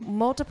into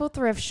multiple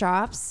thrift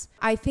shops.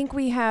 I think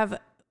we have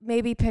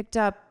maybe picked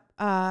up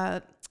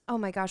oh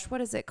my gosh,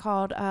 what is it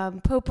called?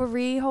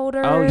 Potpourri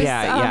holders. Oh,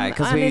 yeah.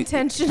 Because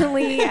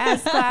unintentionally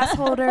as glass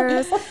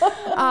holders.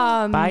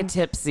 By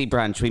Tipsy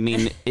Brunch, we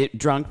mean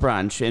drunk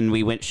brunch, and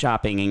we went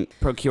shopping and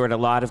procured a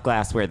lot of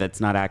glassware that's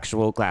not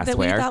actual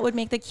glassware. That we thought would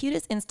make the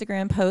cutest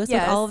Instagram post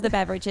with all of the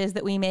beverages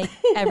that we make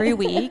every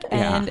week.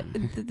 And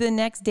the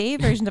next day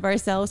version of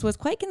ourselves was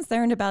quite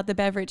concerned about the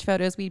beverage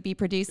photos we'd be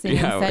producing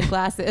in said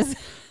glasses.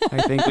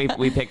 I think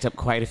we picked up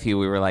quite a few.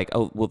 We were like,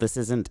 oh, well, this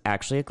isn't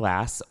actually a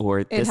glass,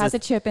 or it has a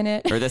chip in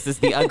it. Or this is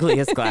the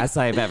ugliest glass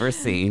I've ever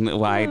seen.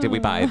 Why did we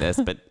buy this?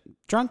 But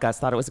drunk us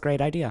thought it was a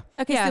great idea.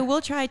 Okay, so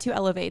we'll try to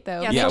elevate,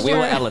 though. Yeah, we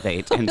will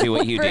elevate and do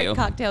what you do.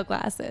 Cocktail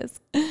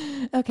glasses.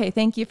 Okay,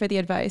 thank you for the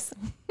advice.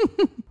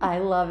 I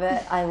love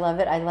it. I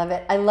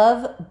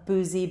love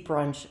boozy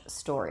brunch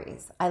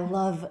stories.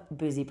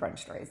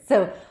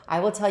 So I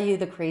will tell you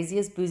the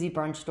craziest boozy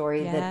brunch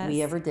story that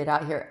we ever did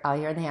out here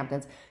in the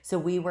Hamptons. So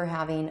we were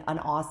having an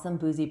awesome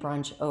boozy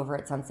brunch over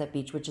at Sunset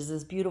Beach, which is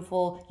this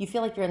beautiful, you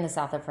feel like you're in the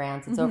south of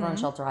France. It's over on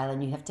Shelter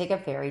Island. You have to take a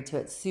ferry to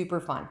it.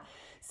 Super fun.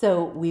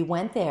 So we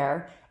went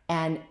there,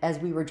 and as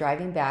we were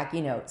driving back,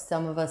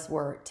 some of us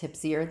were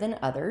tipsier than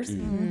others.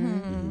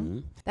 Mm-hmm.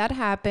 That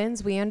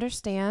happens. We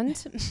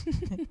understand.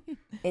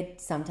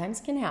 It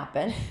sometimes can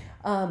happen,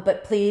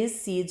 but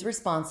please, seeds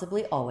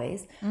responsibly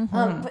always. So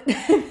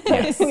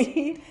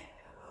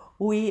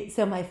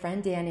my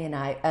friend Danny and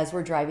I, as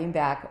we're driving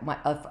back,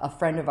 a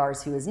friend of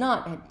ours who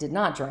did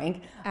not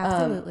drink,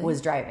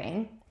 was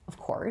driving, of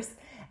course.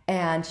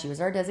 And she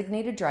was our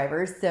designated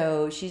driver.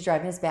 So she's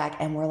driving us back,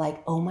 and we're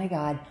like, oh my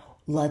God,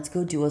 let's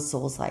go do a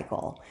Soul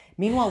Cycle.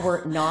 Meanwhile,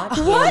 we're not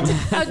what?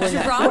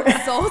 A drunk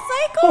Soul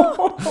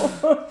Cycle?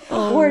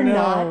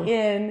 Not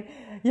in.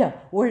 Yeah,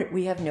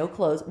 we have no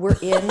clothes. We're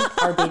in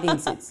our bathing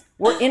suits.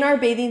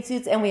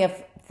 And we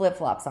have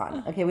flip-flops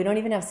on. Okay, we don't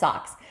even have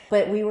socks.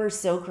 But we were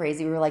so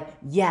crazy. We were like,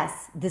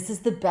 yes, this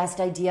is the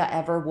best idea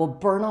ever. We'll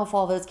burn off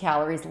all those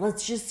calories.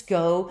 Let's just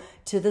go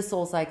to the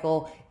Soul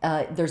Cycle.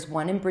 There's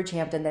one in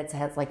Bridgehampton that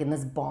has like in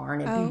this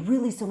barn. It'd be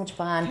really so much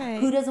fun. Okay.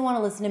 Who doesn't want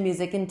to listen to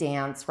music and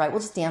dance, right? We'll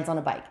just dance on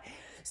a bike.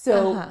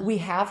 So we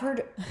have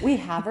her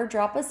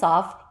drop us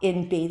off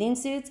in bathing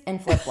suits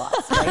and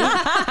flip-flops,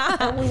 right?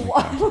 And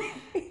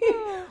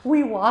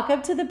we walk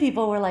up to the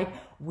people. We're like,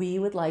 we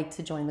would like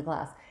to join the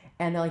class.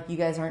 And they're like, you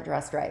guys aren't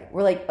dressed right.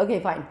 We're like, okay,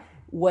 fine.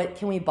 What,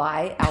 can we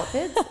buy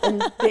outfits?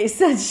 And they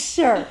said,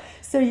 sure.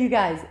 So you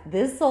guys,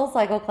 this Soul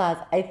Cycle class,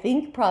 I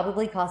think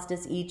probably cost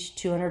us each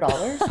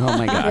 $200. Oh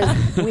my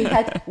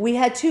God. we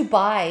had to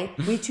buy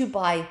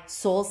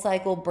Soul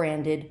Cycle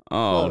branded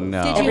clothes. Oh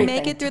no. Did you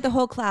make it through the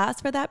whole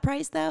class for that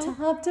price though?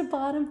 Top to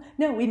bottom.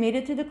 No, we made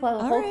it through the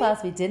whole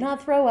class. We did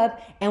not throw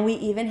up, and we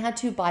even had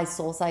to buy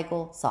Soul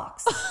Cycle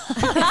socks.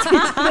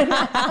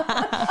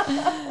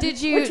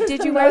 Did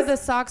you wear the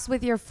socks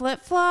with your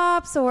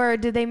flip-flops, or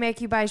did they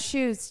make you buy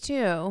shoes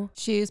too?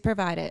 Shoes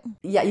provided.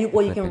 Yeah, you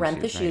can rent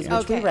the shoes,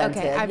 which we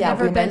rented. I've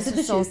never been to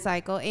the Soul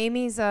Cycle.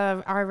 Amy's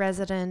our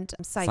resident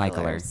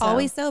cycler. So.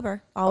 Always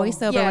sober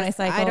when I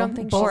cycle. I don't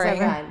think boring.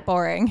 she's ever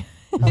boring.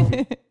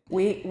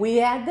 We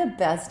had the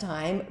best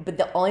time, but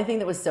the only thing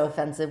that was so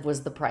offensive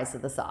was the price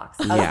of the socks.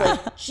 I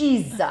was like,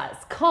 Jesus,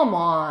 come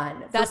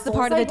on. That's the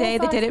part of the day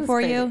that did it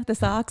for you, the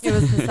socks? It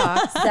was the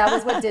socks. That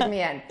was what did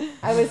me in.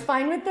 I was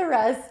fine with the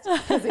rest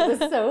because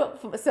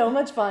it was so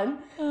much fun,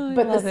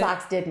 but the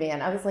socks did me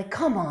in. I was like,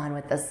 come on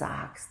with the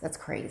socks. That's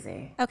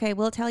crazy. Okay,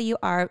 we'll tell you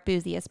our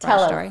booziest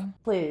brunch story.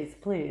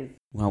 Please.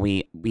 Well,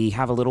 we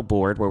have a little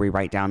board where we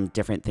write down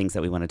different things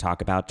that we want to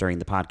talk about during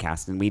the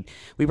podcast. And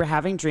we were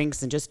having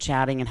drinks and just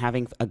chatting and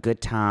having a good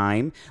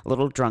time, a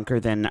little drunker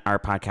than our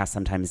podcast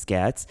sometimes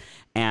gets.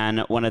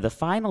 And one of the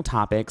final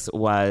topics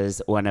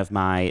was one of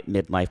my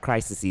midlife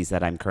crises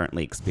that I'm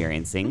currently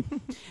experiencing.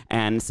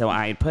 And so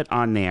I put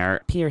on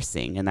there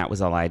piercing, and that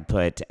was all I'd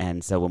put.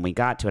 And so when we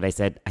got to it, I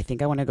said, I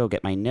think I want to go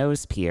get my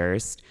nose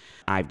pierced.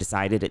 I've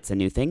decided it's a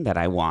new thing that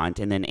I want.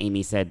 And then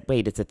Amy said,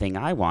 wait, it's a thing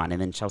I want.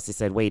 And then Chelsea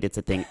said, wait, it's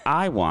a thing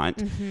I want.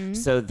 Mm-hmm.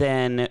 So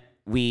then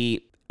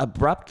we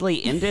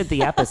abruptly ended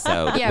the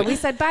episode. We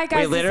said, bye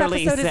guys, we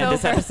literally this episode is over.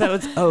 This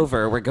episode's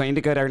over. We're going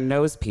to get our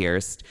nose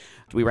pierced.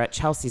 We were at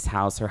Chelsea's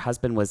house. Her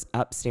husband was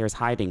upstairs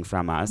hiding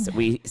from us.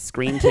 We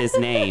screamed his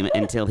name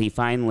until he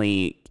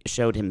finally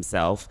showed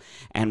himself.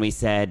 And we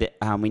said,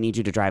 we need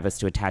you to drive us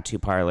to a tattoo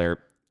parlor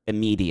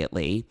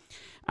immediately.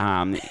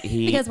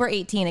 Because we're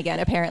 18 again,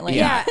 apparently.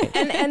 Yeah.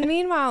 And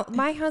meanwhile,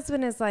 my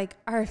husband is like,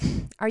 are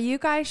you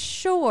guys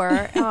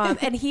sure?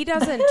 And he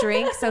doesn't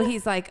drink. So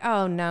he's like,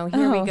 oh no,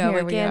 here we go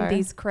again,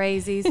 these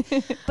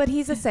crazies. But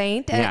he's a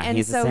saint. And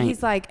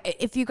he's like,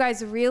 if you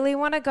guys really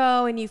want to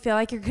go and you feel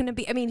like you're going to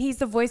be, I mean, he's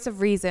the voice of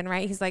reason,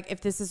 right? He's like,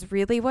 if this is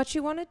really what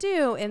you want to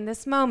do in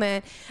this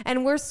moment.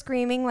 And we're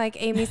screaming, like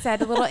Amy said,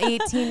 little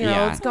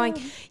 18-year-olds going,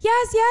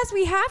 yes,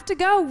 we have to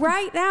go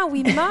right now.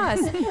 We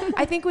must.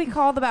 I think we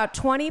called about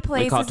 20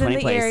 places in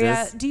the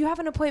area. Do you have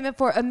an appointment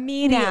for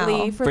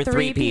immediately for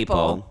 3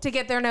 people to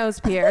get their nose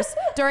pierced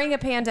during a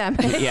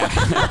pandemic?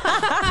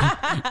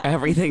 Yeah.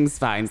 Everything's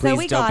fine.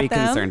 Please don't be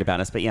concerned about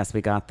us. But yes,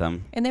 we got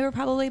them. And they were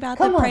probably about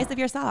the price of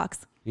your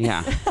socks.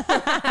 Yeah.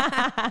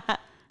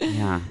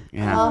 Yeah.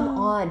 Come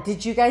on.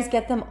 Did you guys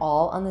get them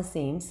all on the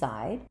same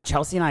side?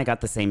 Chelsea and I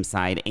got the same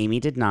side. Amy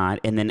did not.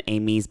 And then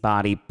Amy's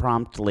body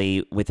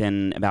promptly,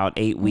 within about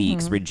 8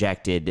 weeks,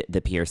 rejected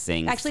the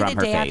piercing from her face. Actually,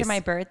 the day after my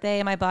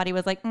birthday, my body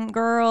was like,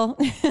 girl,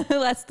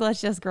 let's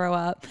just grow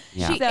up.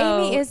 Yeah.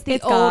 Amy is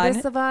the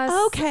oldest of us.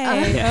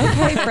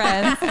 Okay,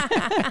 friends.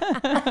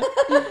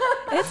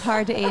 It's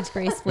hard to age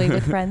gracefully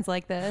with friends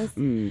like this.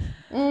 Okay.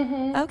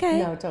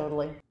 No,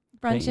 totally.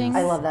 Brunching.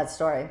 I love that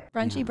story.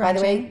 Brunchy. By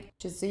the way,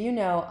 just so you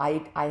know,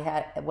 I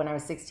had, when I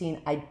was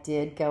 16, I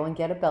did go and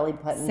get a belly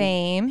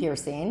button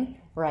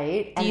piercing,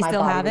 right? Do you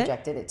still have it?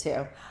 Rejected it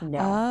too. No.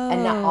 Oh.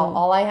 And now,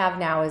 all I have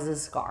now is a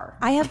scar.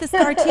 I have the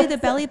scar too. The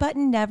belly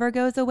button never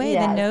goes away.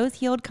 Yes. The nose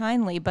healed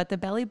kindly, but the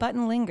belly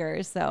button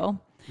lingers. So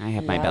I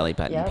have my belly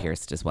button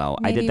pierced as well.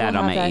 Maybe I did that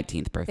on my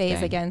 18th birthday.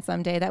 Phase again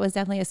someday. That was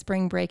definitely a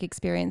spring break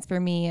experience for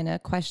me in a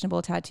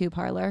questionable tattoo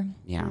parlor.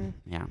 Yeah.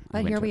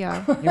 But here we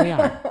are. Here we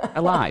are.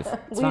 Alive.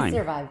 It's fine. We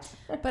survived.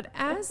 But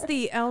as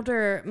the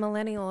elder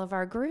millennial of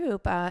our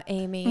group,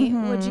 Amy,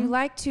 would you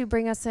like to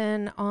bring us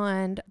in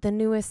on the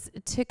newest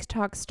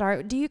TikTok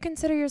star? Do you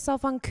consider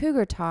yourself on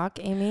Cougar Talk,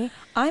 Amy?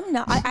 I'm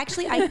not.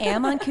 I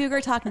am on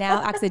Cougar Talk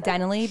now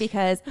accidentally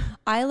because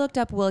I looked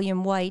up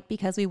William White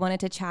because we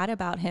wanted to chat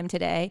about him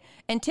today.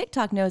 And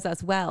TikTok knows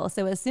us well.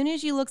 So as soon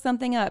as you look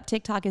something up,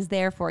 TikTok is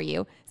there for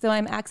you. So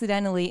I'm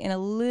accidentally in a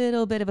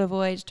little bit of a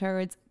voyage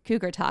towards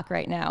Cougar Talk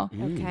right now.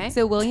 Okay.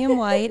 So William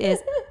White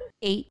is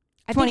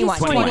 21.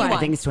 I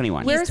think he's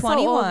 21. We're He's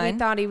 21. So old, we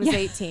thought he was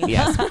 18.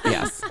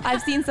 Yes.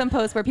 I've seen some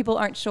posts where people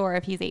aren't sure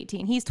if he's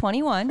 18. He's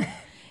 21.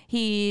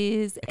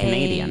 He's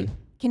a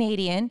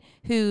Canadian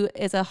who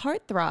is a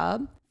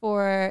heartthrob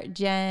for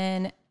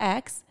Gen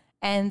X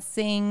and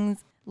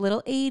sings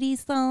little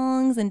 80s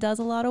songs and does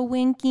a lot of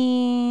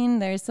winking.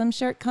 There's some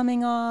shirt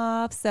coming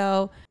off.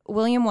 So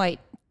William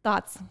White,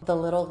 thoughts? The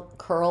little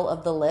curl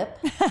of the lip.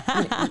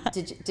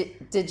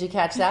 Did you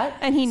catch that?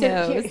 And he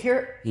knows.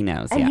 He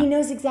knows. And he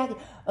knows exactly.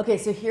 Okay,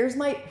 so here's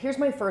my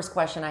first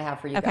question I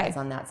have for you guys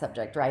on that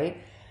subject, right?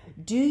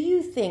 Do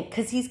you think,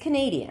 because he's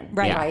Canadian,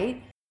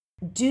 right?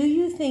 Do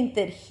you think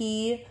that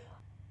he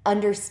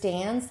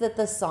understands that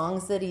the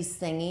songs that he's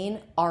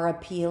singing are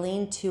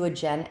appealing to a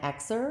Gen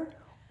Xer?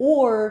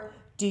 Or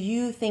do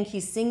you think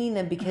he's singing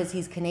them because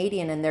he's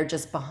Canadian and they're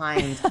just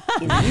behind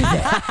in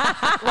music?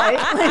 Right?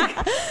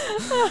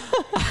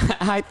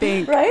 I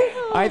think. Right?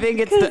 I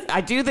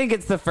do think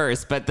it's the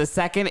first, but the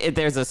second,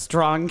 there's a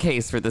strong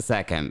case for the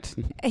second.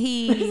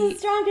 There's a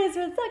strong case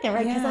for the second,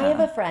 right? Because I have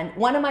a friend.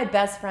 One of my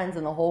best friends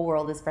in the whole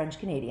world is French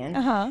Canadian,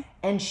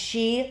 and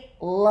she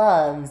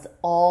loves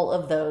all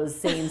of those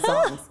same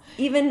songs.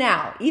 Even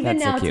now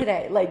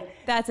today,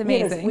 that's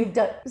amazing. We've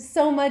done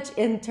so much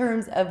in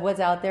terms of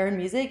what's out there in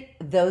music.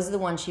 Those are the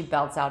ones she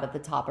belts out at the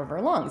top of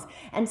her lungs.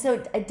 And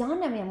so it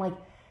dawned on me, I'm like,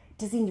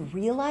 does he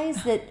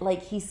realize that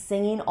he's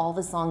singing all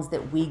the songs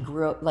that we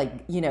grew up, I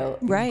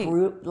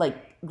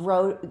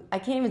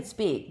can't even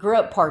speak, grew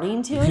up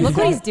partying to? Look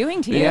what he's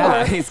doing to you.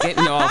 Yeah, he's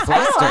getting all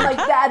flustered. I'm like,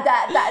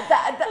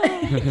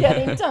 that,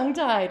 getting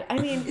tongue-tied. I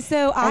mean,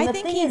 so I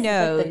think he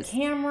knows the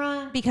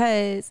camera.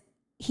 Because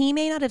he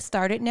may not have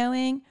started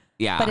knowing,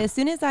 but as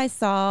soon as I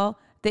saw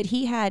that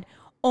he had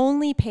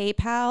only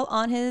PayPal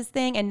on his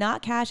thing and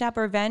not Cash App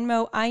or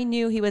Venmo, I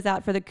knew he was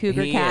out for the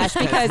Cougar Cash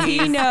because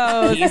he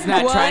knows he's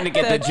not trying to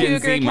get the Gen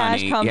Cougar Z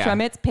Cash money. comes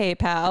from. It's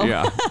PayPal.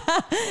 Yeah.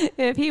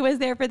 If he was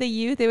there for the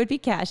youth, it would be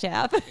Cash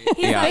App.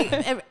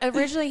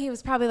 Originally he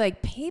was probably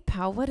like,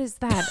 PayPal, what is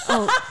that?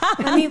 Oh,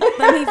 let me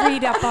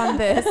read up on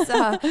this.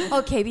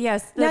 Okay,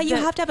 yes. Now you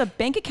have to have a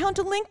bank account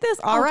to link this?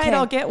 All right,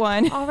 I'll get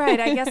one. All right,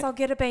 I guess I'll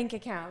get a bank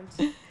account.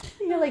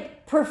 You're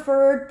like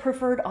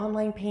preferred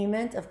online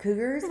payment of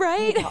Cougars?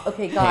 Right.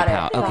 Okay, got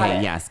PayPal.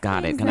 it. Yes,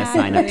 got it. Gonna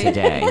sign up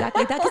today.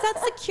 Exactly. Because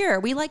that's secure.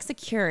 We like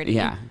security.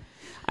 Yeah.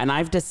 And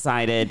I've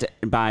decided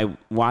by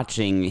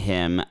watching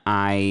him,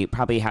 I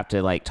probably have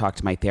to talk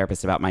to my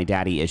therapist about my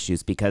daddy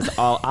issues because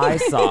all I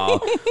saw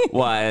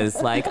was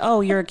oh,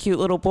 you're a cute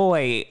little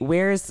boy.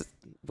 Where's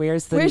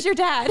Where's your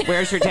dad?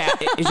 Where's your dad?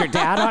 Is your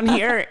dad on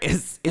here?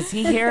 Is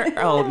he here?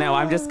 Oh no,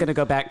 I'm just gonna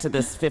go back to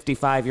this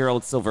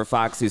 55-year-old silver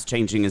fox who's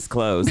changing his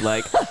clothes.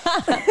 Like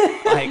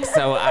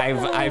so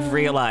I've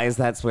realized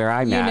that's where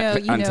I'm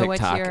at on TikTok.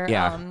 What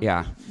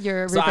your,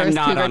 your reverse so I'm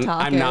not cougar on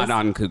talk I'm is. not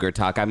on cougar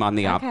talk. I'm on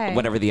the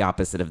whatever the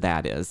opposite of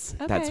that is.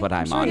 Okay. That's what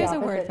I'm sure on. There's a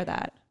word for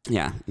that.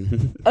 Yeah.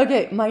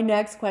 Okay, my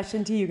next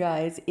question to you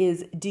guys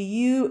is: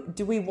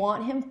 do we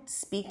want him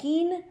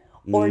speaking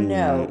or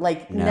no?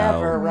 Like no.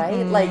 Never,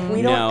 right? Like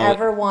we don't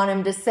ever want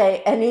him to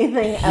say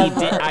anything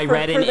ever. I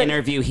read an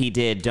interview he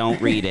did.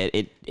 Don't read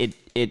it.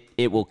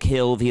 It will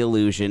kill the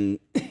illusion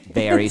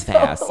very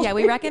fast. Yeah,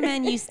 we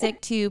recommend you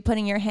stick to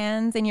putting your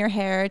hands in your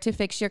hair to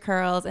fix your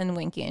curls and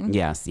winking.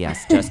 Yes.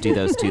 Just do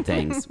those two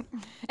things.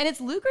 And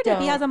it's lucrative.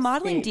 He has a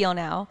modeling deal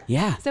now.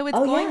 Yeah. So it's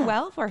going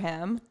well for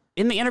him.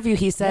 In the interview,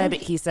 he said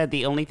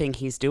the only thing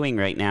he's doing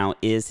right now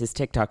is his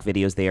TikTok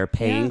videos. They are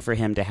paying for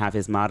him to have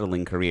his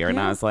modeling career. And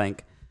I was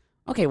like,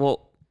 okay,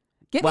 well.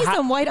 Get me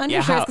some white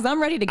undershirts because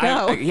I'm ready to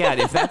go.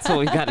 If that's what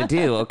we've got to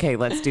do. Okay,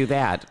 let's do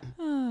that.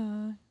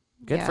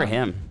 Good for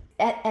him.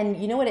 And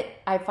you know what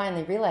I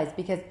finally realized,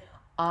 because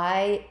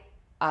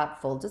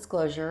full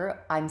disclosure,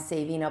 I'm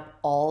saving up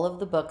all of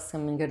the books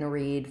I'm going to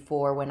read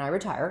for when I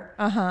retire.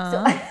 So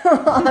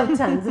I'll have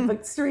tons of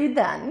books to read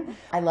then.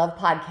 I love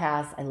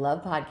podcasts. I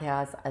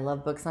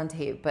love books on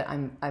tape, but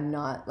I'm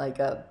not like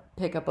a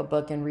pick up a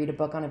book and read a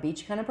book on a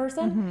beach kind of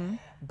person.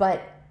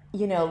 But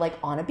like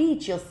on a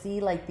beach, you'll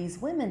see like these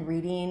women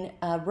reading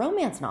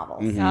romance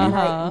novels. And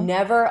I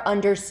never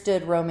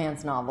understood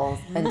romance novels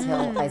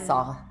until I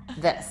saw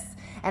this.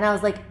 And I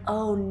was like,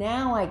 oh,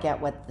 now I get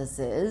what this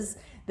is.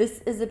 This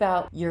is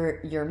about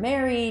you're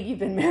married, you've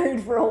been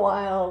married for a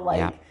while,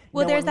 like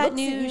well, no there's one that looks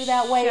new at you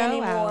that way show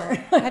anymore.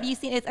 Have you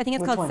seen it? I think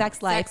it's Which called one?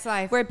 Sex Life,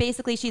 where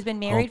basically she's been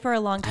married for a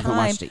long time. I haven't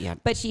watched it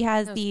yet. But she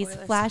has these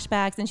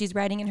flashbacks and she's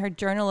writing in her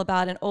journal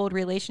about an old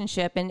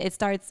relationship, and it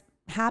starts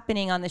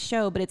happening on the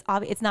show, but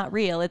it's not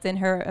real. It's in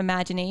her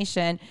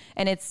imagination,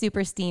 and it's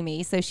super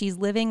steamy. So she's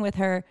living with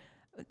her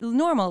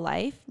normal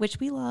life, which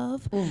we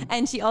love,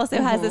 and she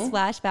also has this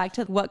flashback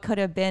to what could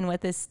have been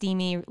with this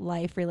steamy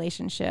life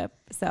relationship.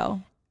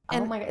 So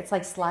oh my God, it's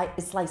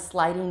like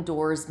Sliding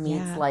Doors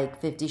meets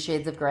like 50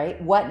 Shades of Grey.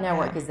 What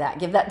network is that?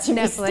 Give that to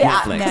me.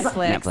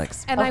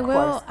 Netflix. And of I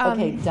will. course.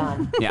 Okay,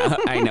 done. Yeah,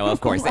 I know.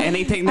 Of course,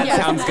 anything that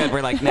sounds good,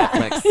 we're like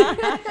Netflix.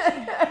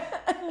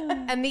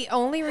 And the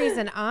only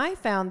reason I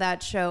found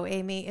that show,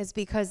 Amy, is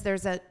because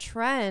there's a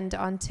trend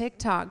on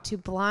TikTok to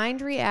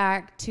blind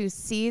react to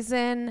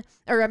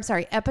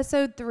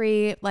episode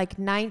 3, like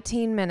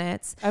 19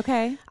 minutes.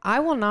 okay,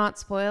 I will not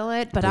spoil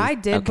it, but I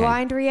did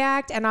blind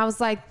react, and I was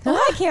like,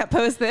 I can't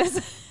post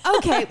this.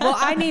 okay, well,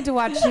 I need to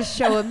watch this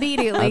show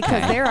immediately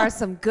because there are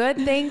some good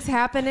things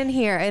happening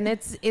here, and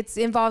it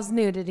involves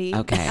nudity.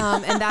 Okay.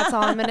 And that's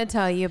all I'm going to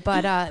tell you.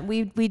 But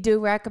we do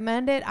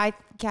recommend it.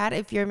 Kat,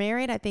 if you're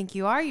married, I think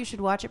you are. You should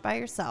watch it by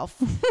yourself.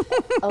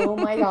 Oh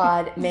my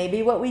God.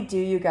 Maybe what we do,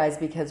 you guys,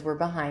 because we're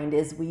behind,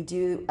 is we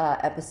do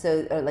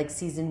episode like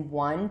season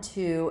 1,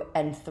 2,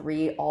 and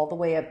 3 all the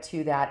way up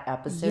to that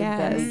episode.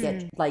 Then we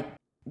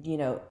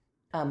get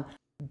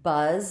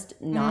buzzed,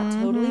 not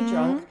totally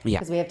drunk,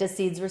 because we have to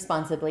seeds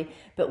responsibly,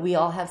 but we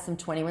all have some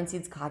 21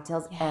 Seeds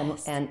cocktails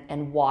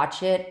and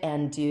watch it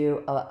and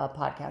do a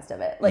podcast of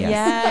it. Like,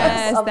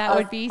 that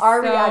would be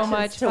our so reactions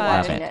much to fun.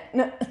 watching it.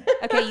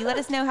 Okay, you let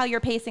us know how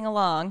you're pacing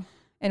along,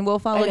 and we'll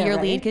follow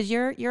your lead because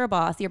you're a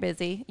boss. You're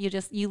busy.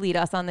 You lead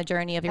us on the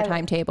journey of your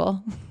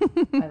timetable.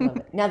 I love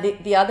it. Now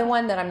the other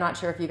one that I'm not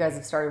sure if you guys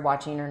have started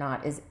watching or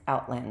not is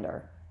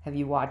Outlander. Have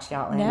you watched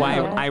Outlander?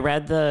 Well, I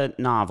read the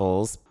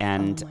novels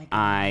and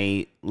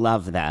I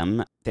love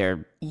them.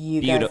 They're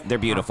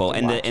beautiful.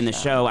 And the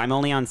show, I'm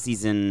only on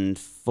season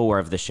 4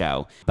 of the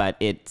show, but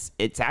it's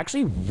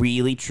actually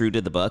really true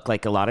to the book.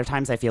 Like a lot of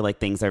times I feel like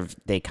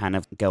they kind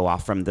of go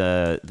off from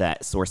that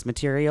source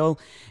material,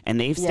 and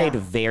they've stayed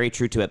very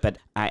true to it. But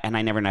I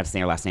never know how to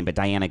say her last name, but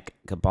Diana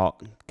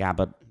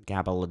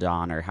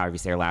Gabaldon, or however you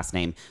say her last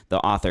name, the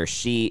author,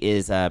 she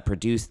is a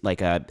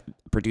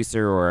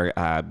producer or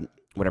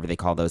whatever they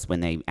call those when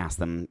they ask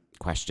them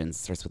questions.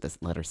 Starts with this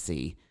letter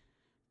C.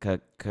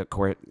 Not Travis,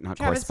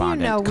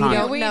 correspondent.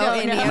 we don't know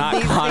any of not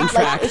these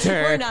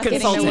contractor. Not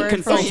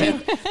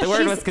Consultant. The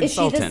word was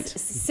consultant.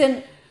 she's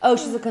a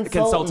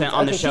consultant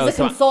on the show. She's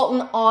a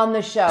consultant on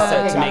the show.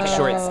 So to make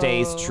sure it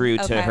stays true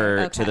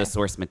to to the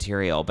source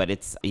material. But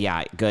it's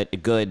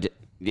good.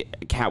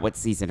 Kat, what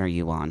season are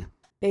you on?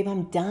 Babe,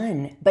 I'm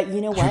done. But you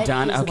know what? You're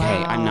done? Okay,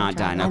 I'm not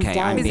done. Okay,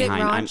 I'm Is it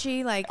behind.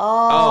 raunchy?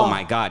 Oh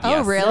my God,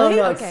 yes. Oh, really?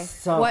 No, Okay.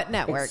 What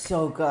network? It's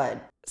so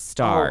good.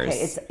 Stars. Oh,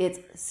 okay,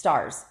 it's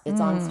Stars.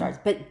 It's on Stars.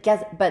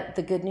 But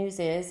the good news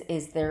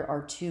is there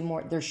are 2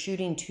 more. They're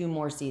shooting 2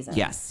 more seasons.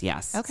 Yes.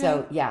 Okay.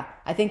 So yeah,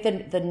 I think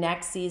the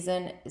next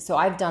season. So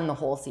I've done the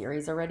whole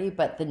series already,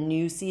 but the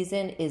new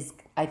season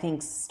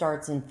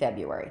starts in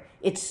February.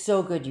 It's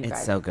so good, you guys.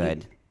 It's so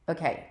good.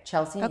 Okay,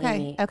 Chelsea and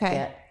Amy, Okay.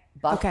 get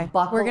Okay,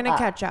 we're gonna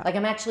catch up. Like,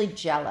 I'm actually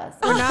jealous.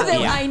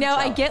 I know.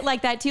 I get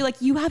like that too.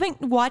 Like, you haven't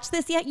watched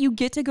this yet. You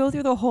get to go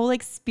through the whole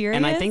experience.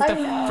 And I think the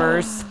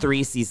first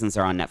 3 seasons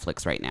are on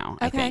Netflix right now.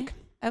 Okay. I think.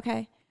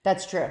 Okay.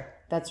 That's true.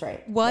 That's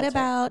right. What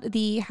about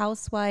The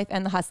Housewife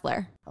and The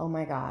Hustler? Oh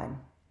my God.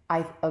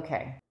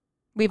 Okay.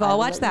 We've all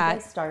watched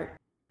that.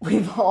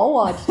 We've all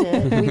watched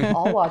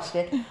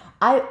it.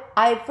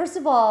 I first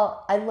of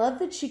all, I love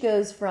that she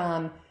goes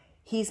from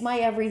he's my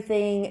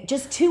everything.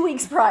 Just 2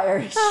 weeks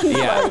prior, she's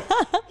like,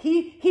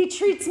 he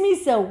treats me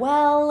so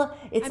well.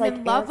 It's I'm like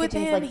in love Erica with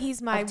Jane's him. like,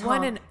 He's my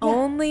one and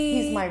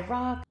only. He's my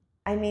rock.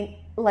 I mean,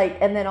 like,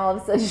 and then all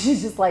of a sudden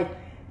she's just like,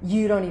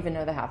 you don't even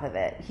know the half of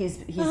it. He's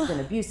been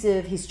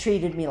abusive. He's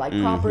treated me like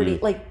property.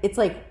 Like, it's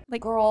like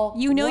girl,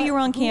 you know, you're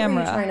on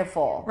camera. Who are you trying to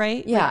fool?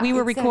 Right? Yeah, like we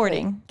were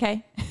recording.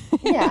 Okay.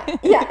 yeah.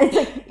 It's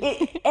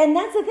like, and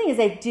that's the thing is,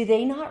 like, do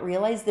they not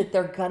realize that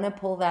they're gonna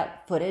pull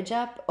that footage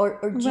up, or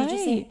do you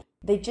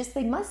just think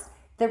they must?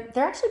 They're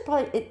actually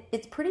probably.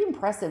 It's pretty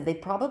impressive. They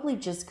probably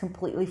just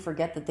completely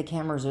forget that the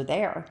cameras are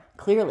there,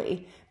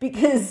 clearly,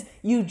 because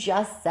you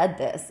just said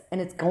this, and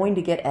it's going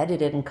to get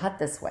edited and cut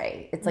this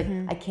way. It's like,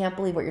 I can't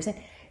believe what you're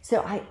saying.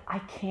 So I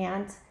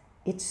can't.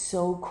 It's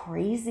so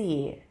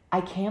crazy. I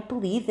can't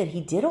believe that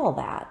he did all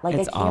that. Like,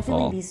 It's I can't awful.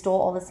 believe he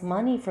stole all this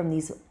money from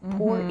these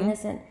poor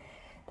innocent.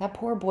 That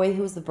poor boy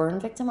who was the burn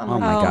victim. I'm like,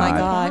 my Oh my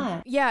God.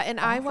 God. Yeah, and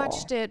I Awful.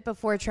 watched it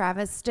before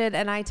Travis did,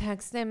 and I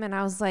texted him and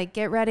I was like,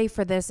 "Get ready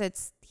for this.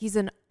 He's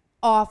an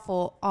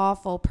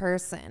awful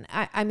person."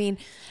 I mean,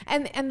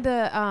 and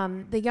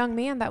the young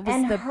man that was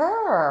and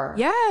her.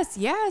 Yes.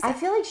 I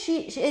feel like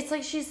she it's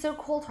like she's so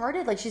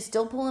cold-hearted. Like, she's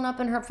still pulling up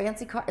in her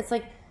fancy car. It's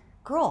like,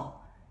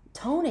 girl,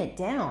 tone it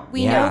down.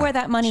 We know where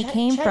that money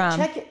came from.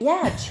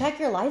 Check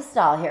your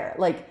lifestyle here.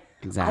 Like,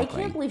 Exactly. I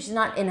can't believe she's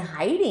not in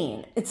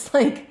hiding. It's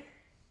like,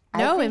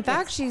 No, I think in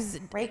fact, it's she's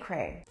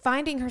cray-cray.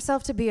 finding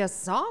herself to be a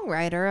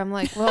songwriter. I'm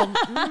like, well,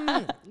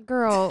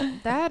 girl,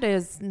 that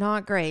is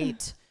not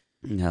great.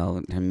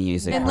 No, her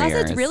music Unless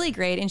career it's is- really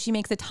great and she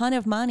makes a ton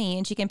of money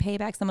and she can pay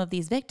back some of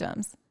these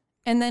victims.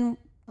 And then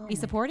we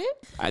support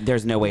it?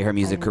 There's no way her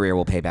music career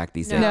will pay back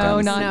these No,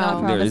 victims.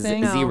 not There's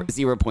promising. No.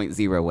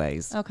 0.0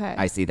 ways. Okay.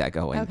 I see that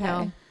going. Okay.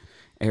 No.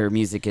 Her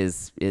music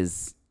is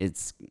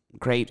it's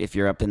great if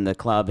you're up in the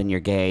club and you're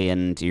gay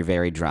and you're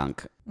very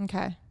drunk.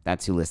 Okay.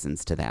 That's who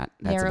listens to that.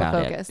 That's Narrow about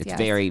focus, it. It's yes.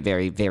 very,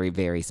 very, very,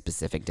 very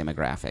specific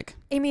demographic.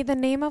 Amy, the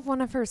name of one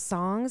of her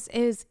songs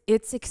is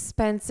 "It's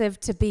Expensive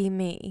to Be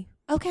Me."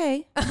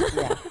 Okay.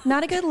 Yeah.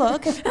 Not a good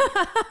look.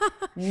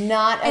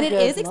 Not a And it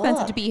good is expensive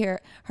look. to be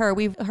her.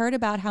 We've heard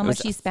about how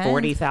much she spends.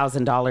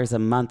 $40,000 a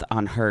month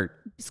on her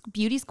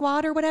Beauty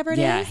Squad or whatever it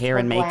is. hair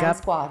and Her glam makeup.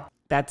 squad.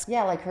 That's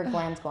Yeah, like her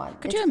glam squad.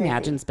 Could It's you crazy.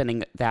 imagine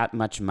spending that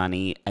much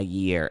money a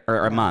year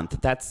or a month?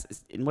 That's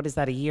what is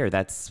that a year?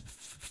 That's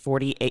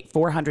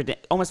 $400,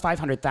 almost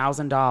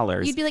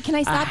 $500,000. You'd be like, can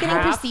I stop getting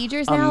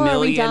procedures $500,000 now? Or are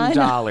we done?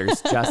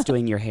 just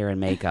doing your hair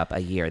and makeup a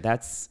year.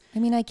 That's I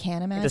mean, I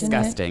can't imagine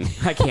disgusting.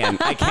 I can't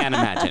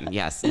imagine.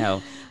 Yes,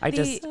 no. I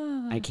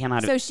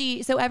cannot.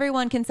 So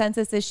everyone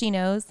consensus is she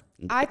knows.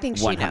 I think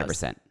she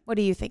 100%. knows. What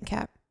do you think,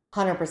 Cap?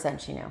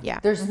 100% she knew. Yeah.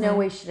 There's no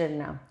way she didn't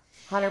know.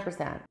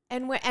 100%.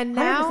 And 100%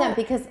 now,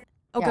 because.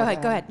 oh, Yeah,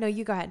 go ahead. No,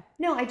 you go ahead.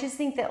 No, I just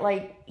think that,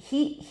 like,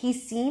 he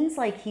seems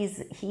like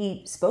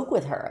he spoke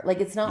with her. Like,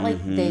 it's not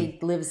like they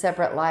live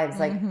separate lives.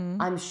 Like,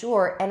 I'm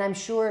sure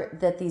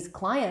that these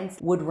clients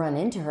would run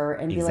into her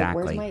and be like,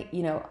 where's Exactly.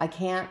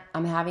 my,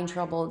 I'm having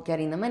trouble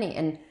getting the money.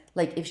 And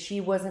like, if she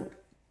wasn't,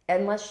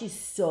 unless she's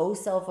so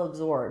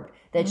self-absorbed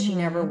that she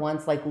never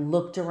once like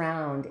looked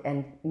around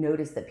and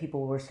noticed that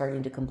people were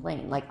starting to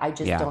complain. Like, I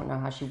just don't know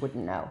how she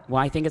wouldn't know.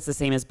 Well, I think it's the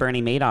same as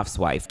Bernie Madoff's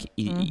wife.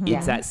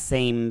 It's that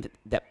same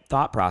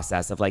thought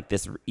process of like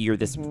you're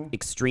this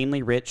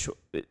extremely rich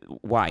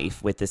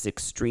wife with this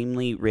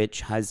extremely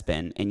rich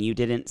husband, and you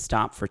didn't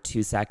stop for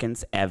 2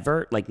 seconds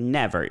ever, like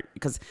never.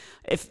 Because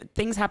if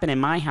things happen in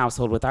my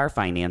household with our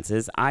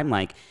finances, I'm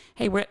like,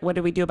 hey, what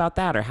did we do about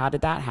that? Or how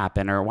did that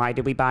happen? Or why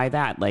did we buy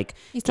that? Like,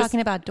 He's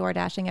talking about door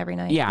dashing every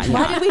night. yeah.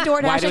 Why did we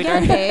door dash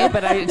again, babe?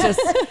 But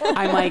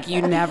I'm like,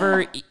 you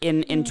never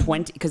in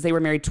 20, because they were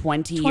married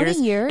 20 years.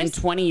 In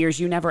 20 years,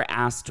 you never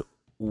asked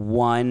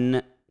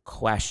one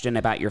question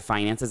about your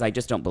finances. I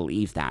just don't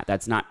believe that.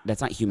 That's not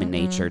human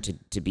nature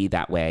to be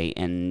that way.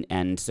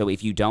 And so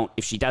if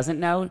she doesn't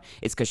know,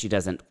 it's because she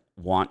doesn't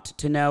want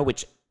to know,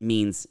 which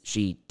means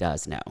she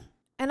does know.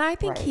 And I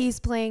think he's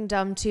playing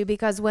dumb too,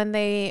 because when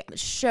they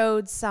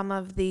showed some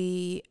of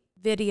the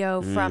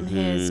video from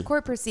his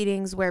court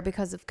proceedings where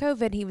because of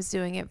COVID, he was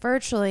doing it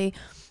virtually,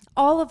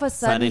 all of a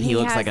sudden he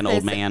looks has like an this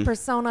old man.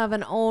 persona of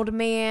an old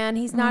man.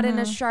 He's not in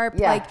a sharp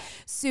like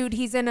suit.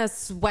 He's in a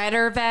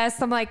sweater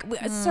vest. I'm like,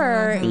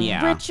 sir,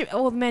 Yeah. rich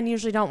old men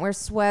usually don't wear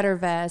sweater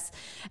vests.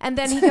 And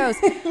then he goes,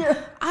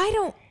 I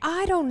don't know.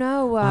 I don't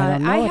know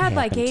I what had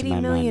like happened to my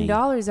 $80 million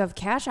money. of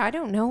cash. I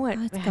don't know what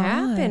It's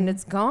happened. gone.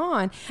 It's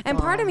gone. And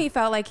part of me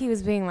felt like he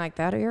was being like,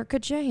 that Erica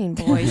Jane,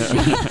 boy.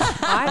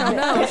 I don't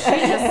know.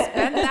 She just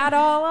spent that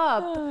all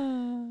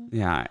up.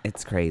 Yeah,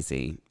 it's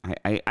crazy.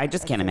 I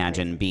just can't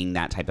imagine being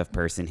that type of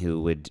person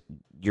who would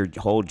your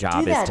whole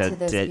job is to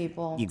those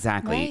people.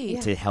 Exactly.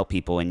 Right. To help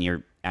people, and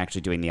you're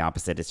actually doing the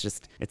opposite.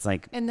 It's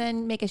like, and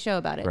then make a show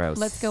about it. Gross.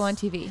 Let's go on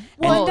TV.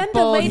 Well, and then the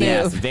bold lady-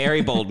 yes, move.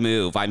 very bold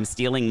move. I'm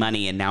stealing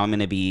money, and now I'm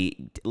going to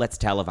let's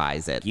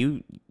televise it.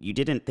 You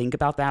didn't think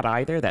about that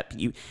either.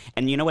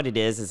 And you know what it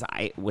is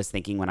I was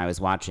thinking when I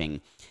was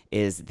watching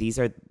is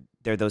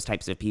they're those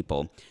types of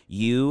people.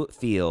 You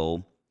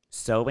feel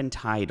so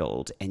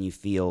entitled and you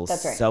feel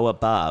so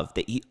above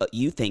that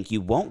you think you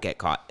won't get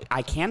caught.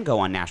 I can go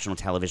on national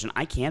television.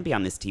 I can be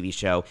on this TV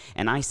show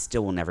and I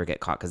still will never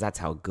get caught because that's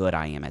how good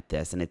I am at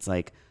this. And it's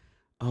like,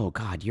 oh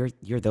God,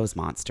 you're those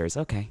monsters.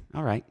 Okay.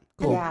 All right.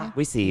 Cool. Yeah.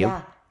 We see you.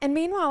 Yeah. And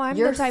meanwhile, I'm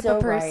You're the type so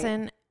of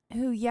person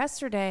who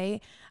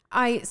yesterday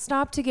I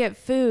stopped to get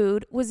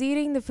food, was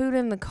eating the food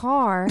in the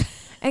car,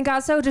 and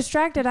got so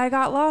distracted I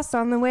got lost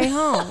on the way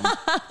home.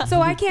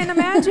 So I can't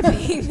imagine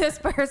being this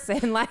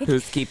person. Like,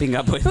 Who's keeping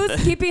up with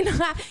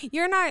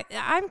you're not,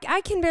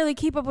 I can barely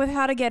keep up with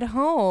how to get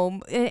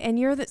home, and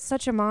you're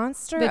such a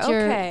monster. But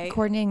okay. you're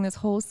coordinating this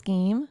whole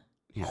scheme.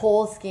 Yeah.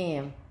 Whole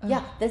scheme.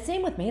 Yeah, the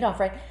same with Madoff,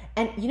 right?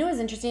 And you know what's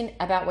interesting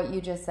about what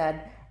you just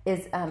said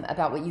is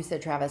about what you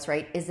said, Travis,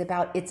 right?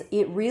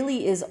 It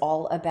really is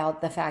all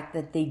about the fact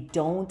that they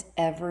don't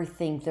ever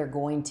think they're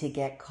going to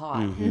get caught.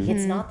 Mm-hmm.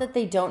 It's not that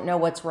they don't know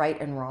what's right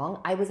and wrong.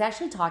 I was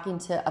actually talking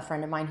to a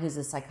friend of mine who's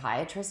a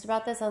psychiatrist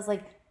about this. I was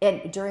like,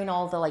 and during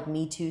all the like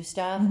Me Too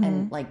stuff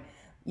and like,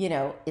 you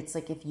know, it's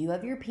like if you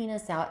have your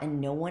penis out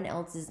and no one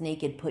else is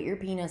naked, put your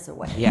penis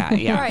away. Yeah,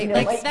 yeah. Right. You know,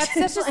 Like, like- that's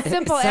such a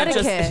simple Such a-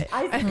 etiquette.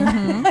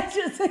 I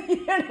just,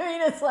 you know what I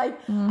mean? It's like,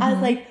 I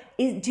was like,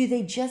 do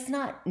they just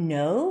not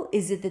know?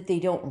 Is it that they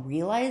don't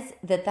realize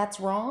that that's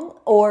wrong?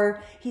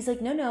 Or he's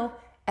like, no,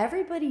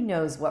 everybody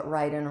knows what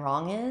right and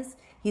wrong is.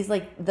 He's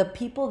like, the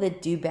people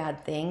that do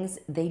bad things,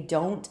 they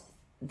don't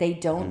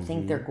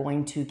think they're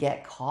going to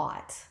get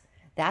caught.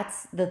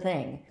 That's the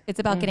thing. It's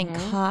about getting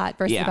caught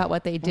versus Yeah. about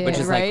what they did, Which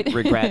is right? like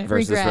regret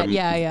versus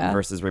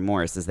versus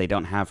remorse. Is they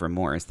don't have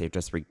remorse. They're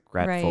just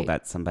regretful Right.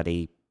 that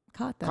somebody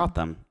caught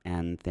them.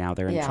 and now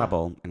they're in Yeah.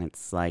 trouble. And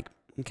it's like,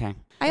 okay.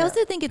 I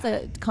also think it's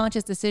a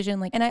conscious decision.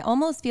 Like, and I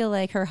almost feel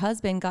like her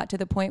husband got to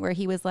the point where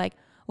he was like,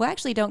 well, I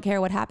actually don't care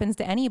what happens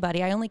to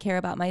anybody. I only care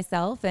about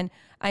myself, and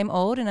I'm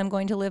old and I'm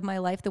going to live my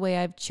life the way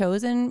I've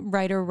chosen,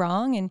 right or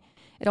wrong. And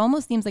it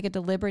almost seems like a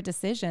deliberate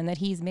decision that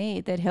he's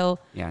made, that he'll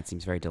It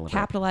seems very deliberate.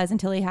 capitalize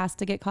until he has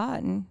to get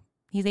caught. And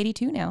he's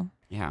 82 now.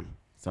 Yeah.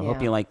 So I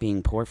hope you like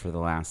being poor for the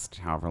last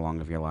however long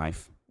of your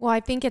life. Well, I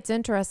think it's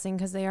interesting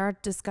because they are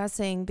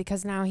discussing,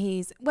 because now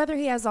whether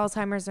he has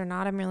Alzheimer's or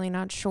not, I'm really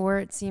not sure.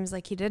 It seems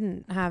like he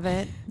didn't have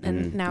it,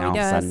 and now all he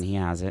of a does. sudden he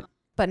has it.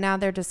 But now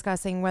they're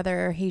discussing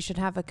whether he should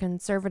have a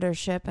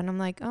conservatorship, and I'm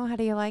like, oh, how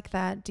do you like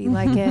that? Do you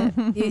like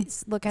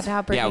it? Look at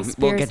how Britney Spears.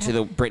 We'll get you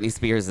the Britney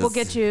Spears. We'll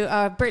get you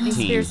Britney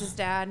team. Spears'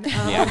 dad.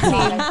 Yeah.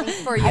 God,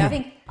 Team for you.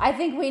 I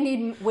think we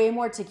need way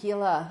more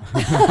tequila.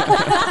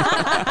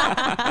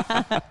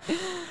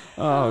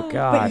 Oh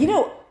God. But you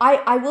know,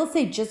 I will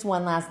say just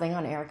one last thing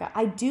on Erica.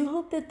 I do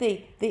hope that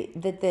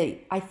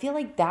they I feel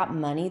like that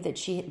money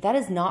that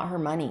is not her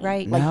money.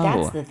 Right. Like No.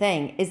 that's the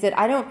thing, is that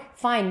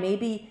fine,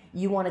 maybe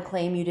you want to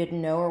claim you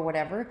didn't know or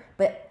whatever,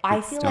 but I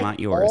It's feel still like not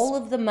yours. all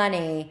of the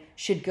money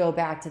should go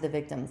back to the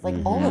victims. Like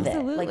all of it.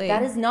 Absolutely. Like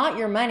that is not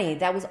your money.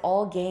 That was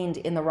all gained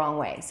in the wrong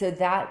way. So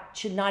that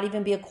should not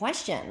even be a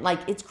question. Like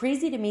it's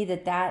crazy to me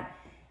that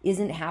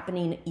isn't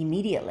happening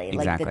immediately. Like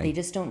Exactly. that they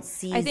just don't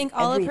see. I think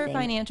all of her everything.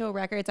 financial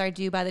records are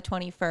due by the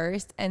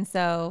 21st. And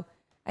so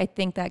I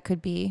think that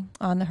could be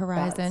on the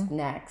horizon. That's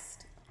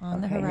next. On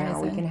the Now we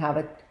horizon. can have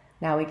it.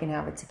 Now we can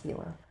have a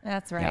tequila.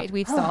 That's right. Yeah.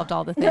 We've solved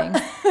all the things.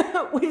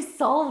 We've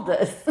solved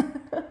this.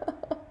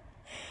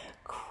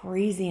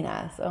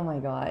 Craziness. Oh my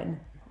God.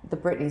 The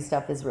Britney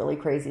stuff is really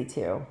crazy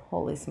too.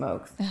 Holy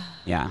smokes.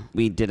 Yeah,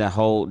 we did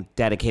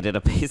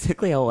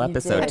basically a whole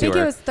episode I to think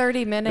her. it was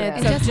 30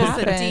 minutes Yeah. of It just just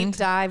a deep happened.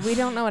 dive. We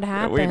don't know what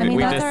happened. we I mean,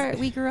 just-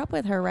 we grew up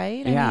with her,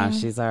 right? I Yeah, mean,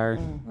 she's our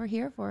we're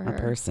here for a her.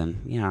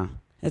 person. Yeah.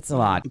 It's a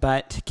lot.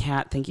 But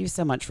Kat, thank you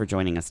so much for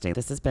joining us today.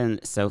 This has been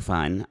so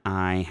fun.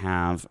 I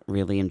have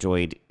really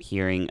enjoyed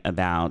hearing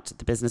about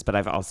the business, but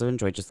I've also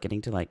enjoyed just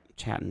getting to like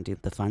chat and do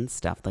the fun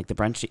stuff, like the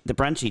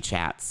brunchy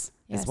chats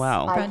as Yes.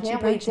 well. I Brunchy,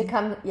 can't wait to brunchy.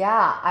 come.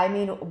 Yeah, I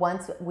mean,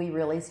 once we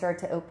really start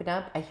to open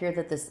up, I hear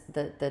that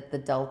the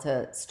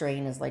Delta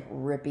strain is like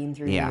ripping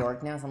through Yeah. New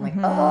York now. So I'm like,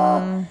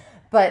 oh.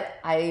 But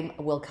I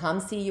will come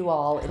see you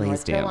all in Please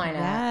North do. Carolina,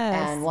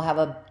 Yes. and we'll have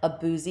a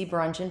boozy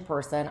brunch in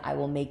person. I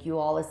will make you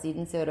all a seed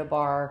and soda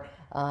bar.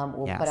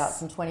 We'll put out Yes.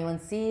 some 21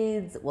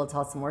 seeds. We'll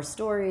tell some more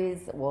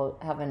stories. We'll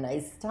have a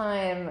nice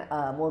time.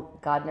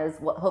 God knows.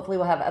 Hopefully,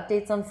 we'll have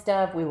updates on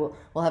stuff. We'll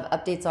have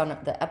updates on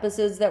the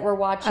episodes that we're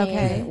watching.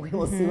 Okay. We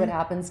will see what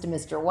happens to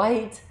Mr.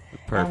 White. And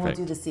we'll Perfect.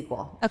 do the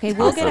sequel. Okay,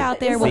 we'll get Awesome. out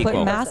there. We'll put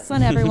Sequel. masks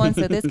on everyone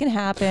so this can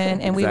happen,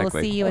 and we will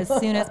Exactly. see you as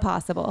soon as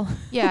possible.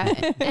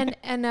 Yeah, and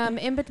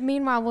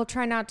meanwhile, we'll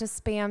try not to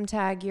spam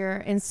tag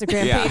your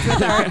Instagram Yeah. page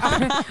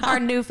with our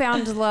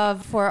newfound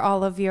love for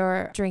all of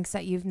your drinks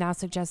that you've now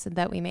suggested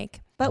that we make.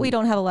 But we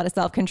don't have a lot of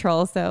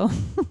self-control, so.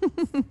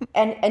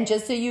 And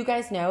just so you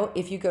guys know,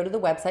 if you go to the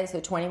website, so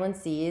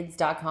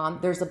 21seeds.com,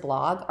 there's a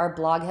blog. Our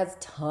blog has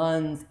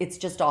tons. It's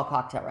just all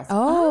cocktail recipes.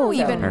 Oh,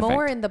 so, even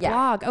more in the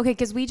blog. Okay,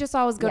 because we just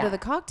always go to Yeah. the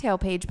cocktail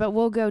page, but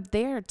we'll go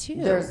there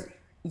too. There's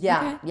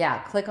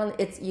click on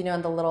it's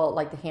in the little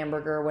like the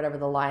hamburger or whatever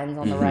the lines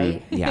on the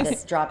right. Yes.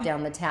 Just drop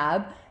down the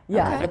tab.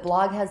 The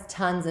blog has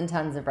tons and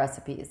tons of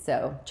recipes,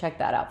 so check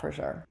that out for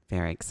sure.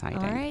 Very exciting.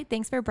 All right.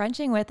 Thanks for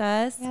brunching with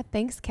us. Yeah,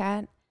 thanks,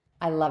 Kat.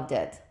 I loved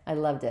it. I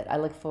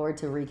look forward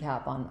to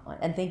recap on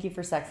and thank you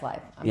for Sex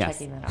Life. I'm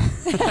checking that out.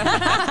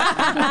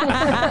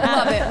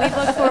 Love it. We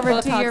look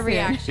forward to talk your soon.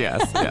 reaction.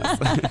 Yes.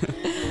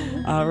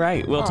 All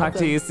right. We'll talk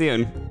to you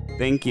soon.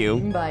 Thank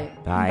you. Bye.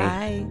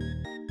 Bye.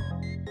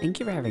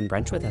 Thank you for having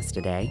brunch with us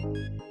today.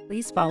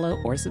 Please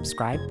follow or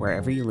subscribe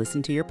wherever you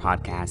listen to your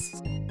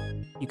podcasts.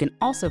 You can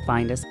also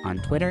find us on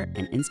Twitter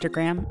and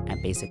Instagram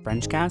at Basic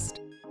Brunchcast,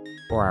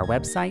 or our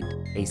website,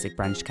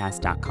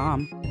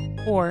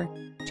 basicbrunchcast.com, or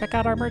check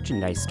out our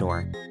merchandise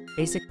store,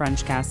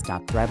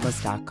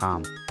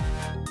 basicbrunchcast.threadless.com.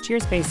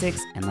 Cheers,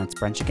 Basics, and let's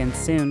brunch again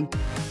soon.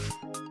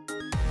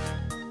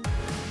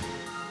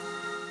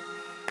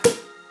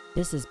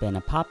 This has been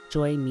a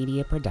Popjoy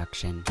Media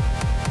production.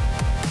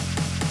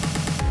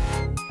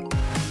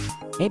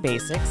 Hey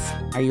Basics,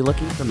 are you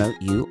looking to promote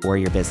you or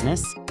your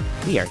business?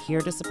 We are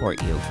here to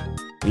support you.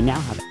 We now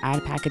have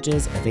ad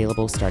packages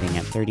available starting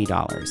at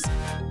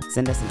 $30.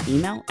 Send us an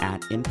email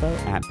at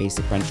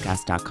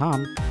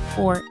info@basicbrunchcast.com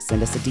or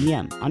send us a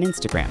DM on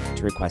Instagram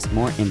to request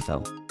more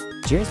info.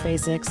 Cheers,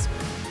 Basics!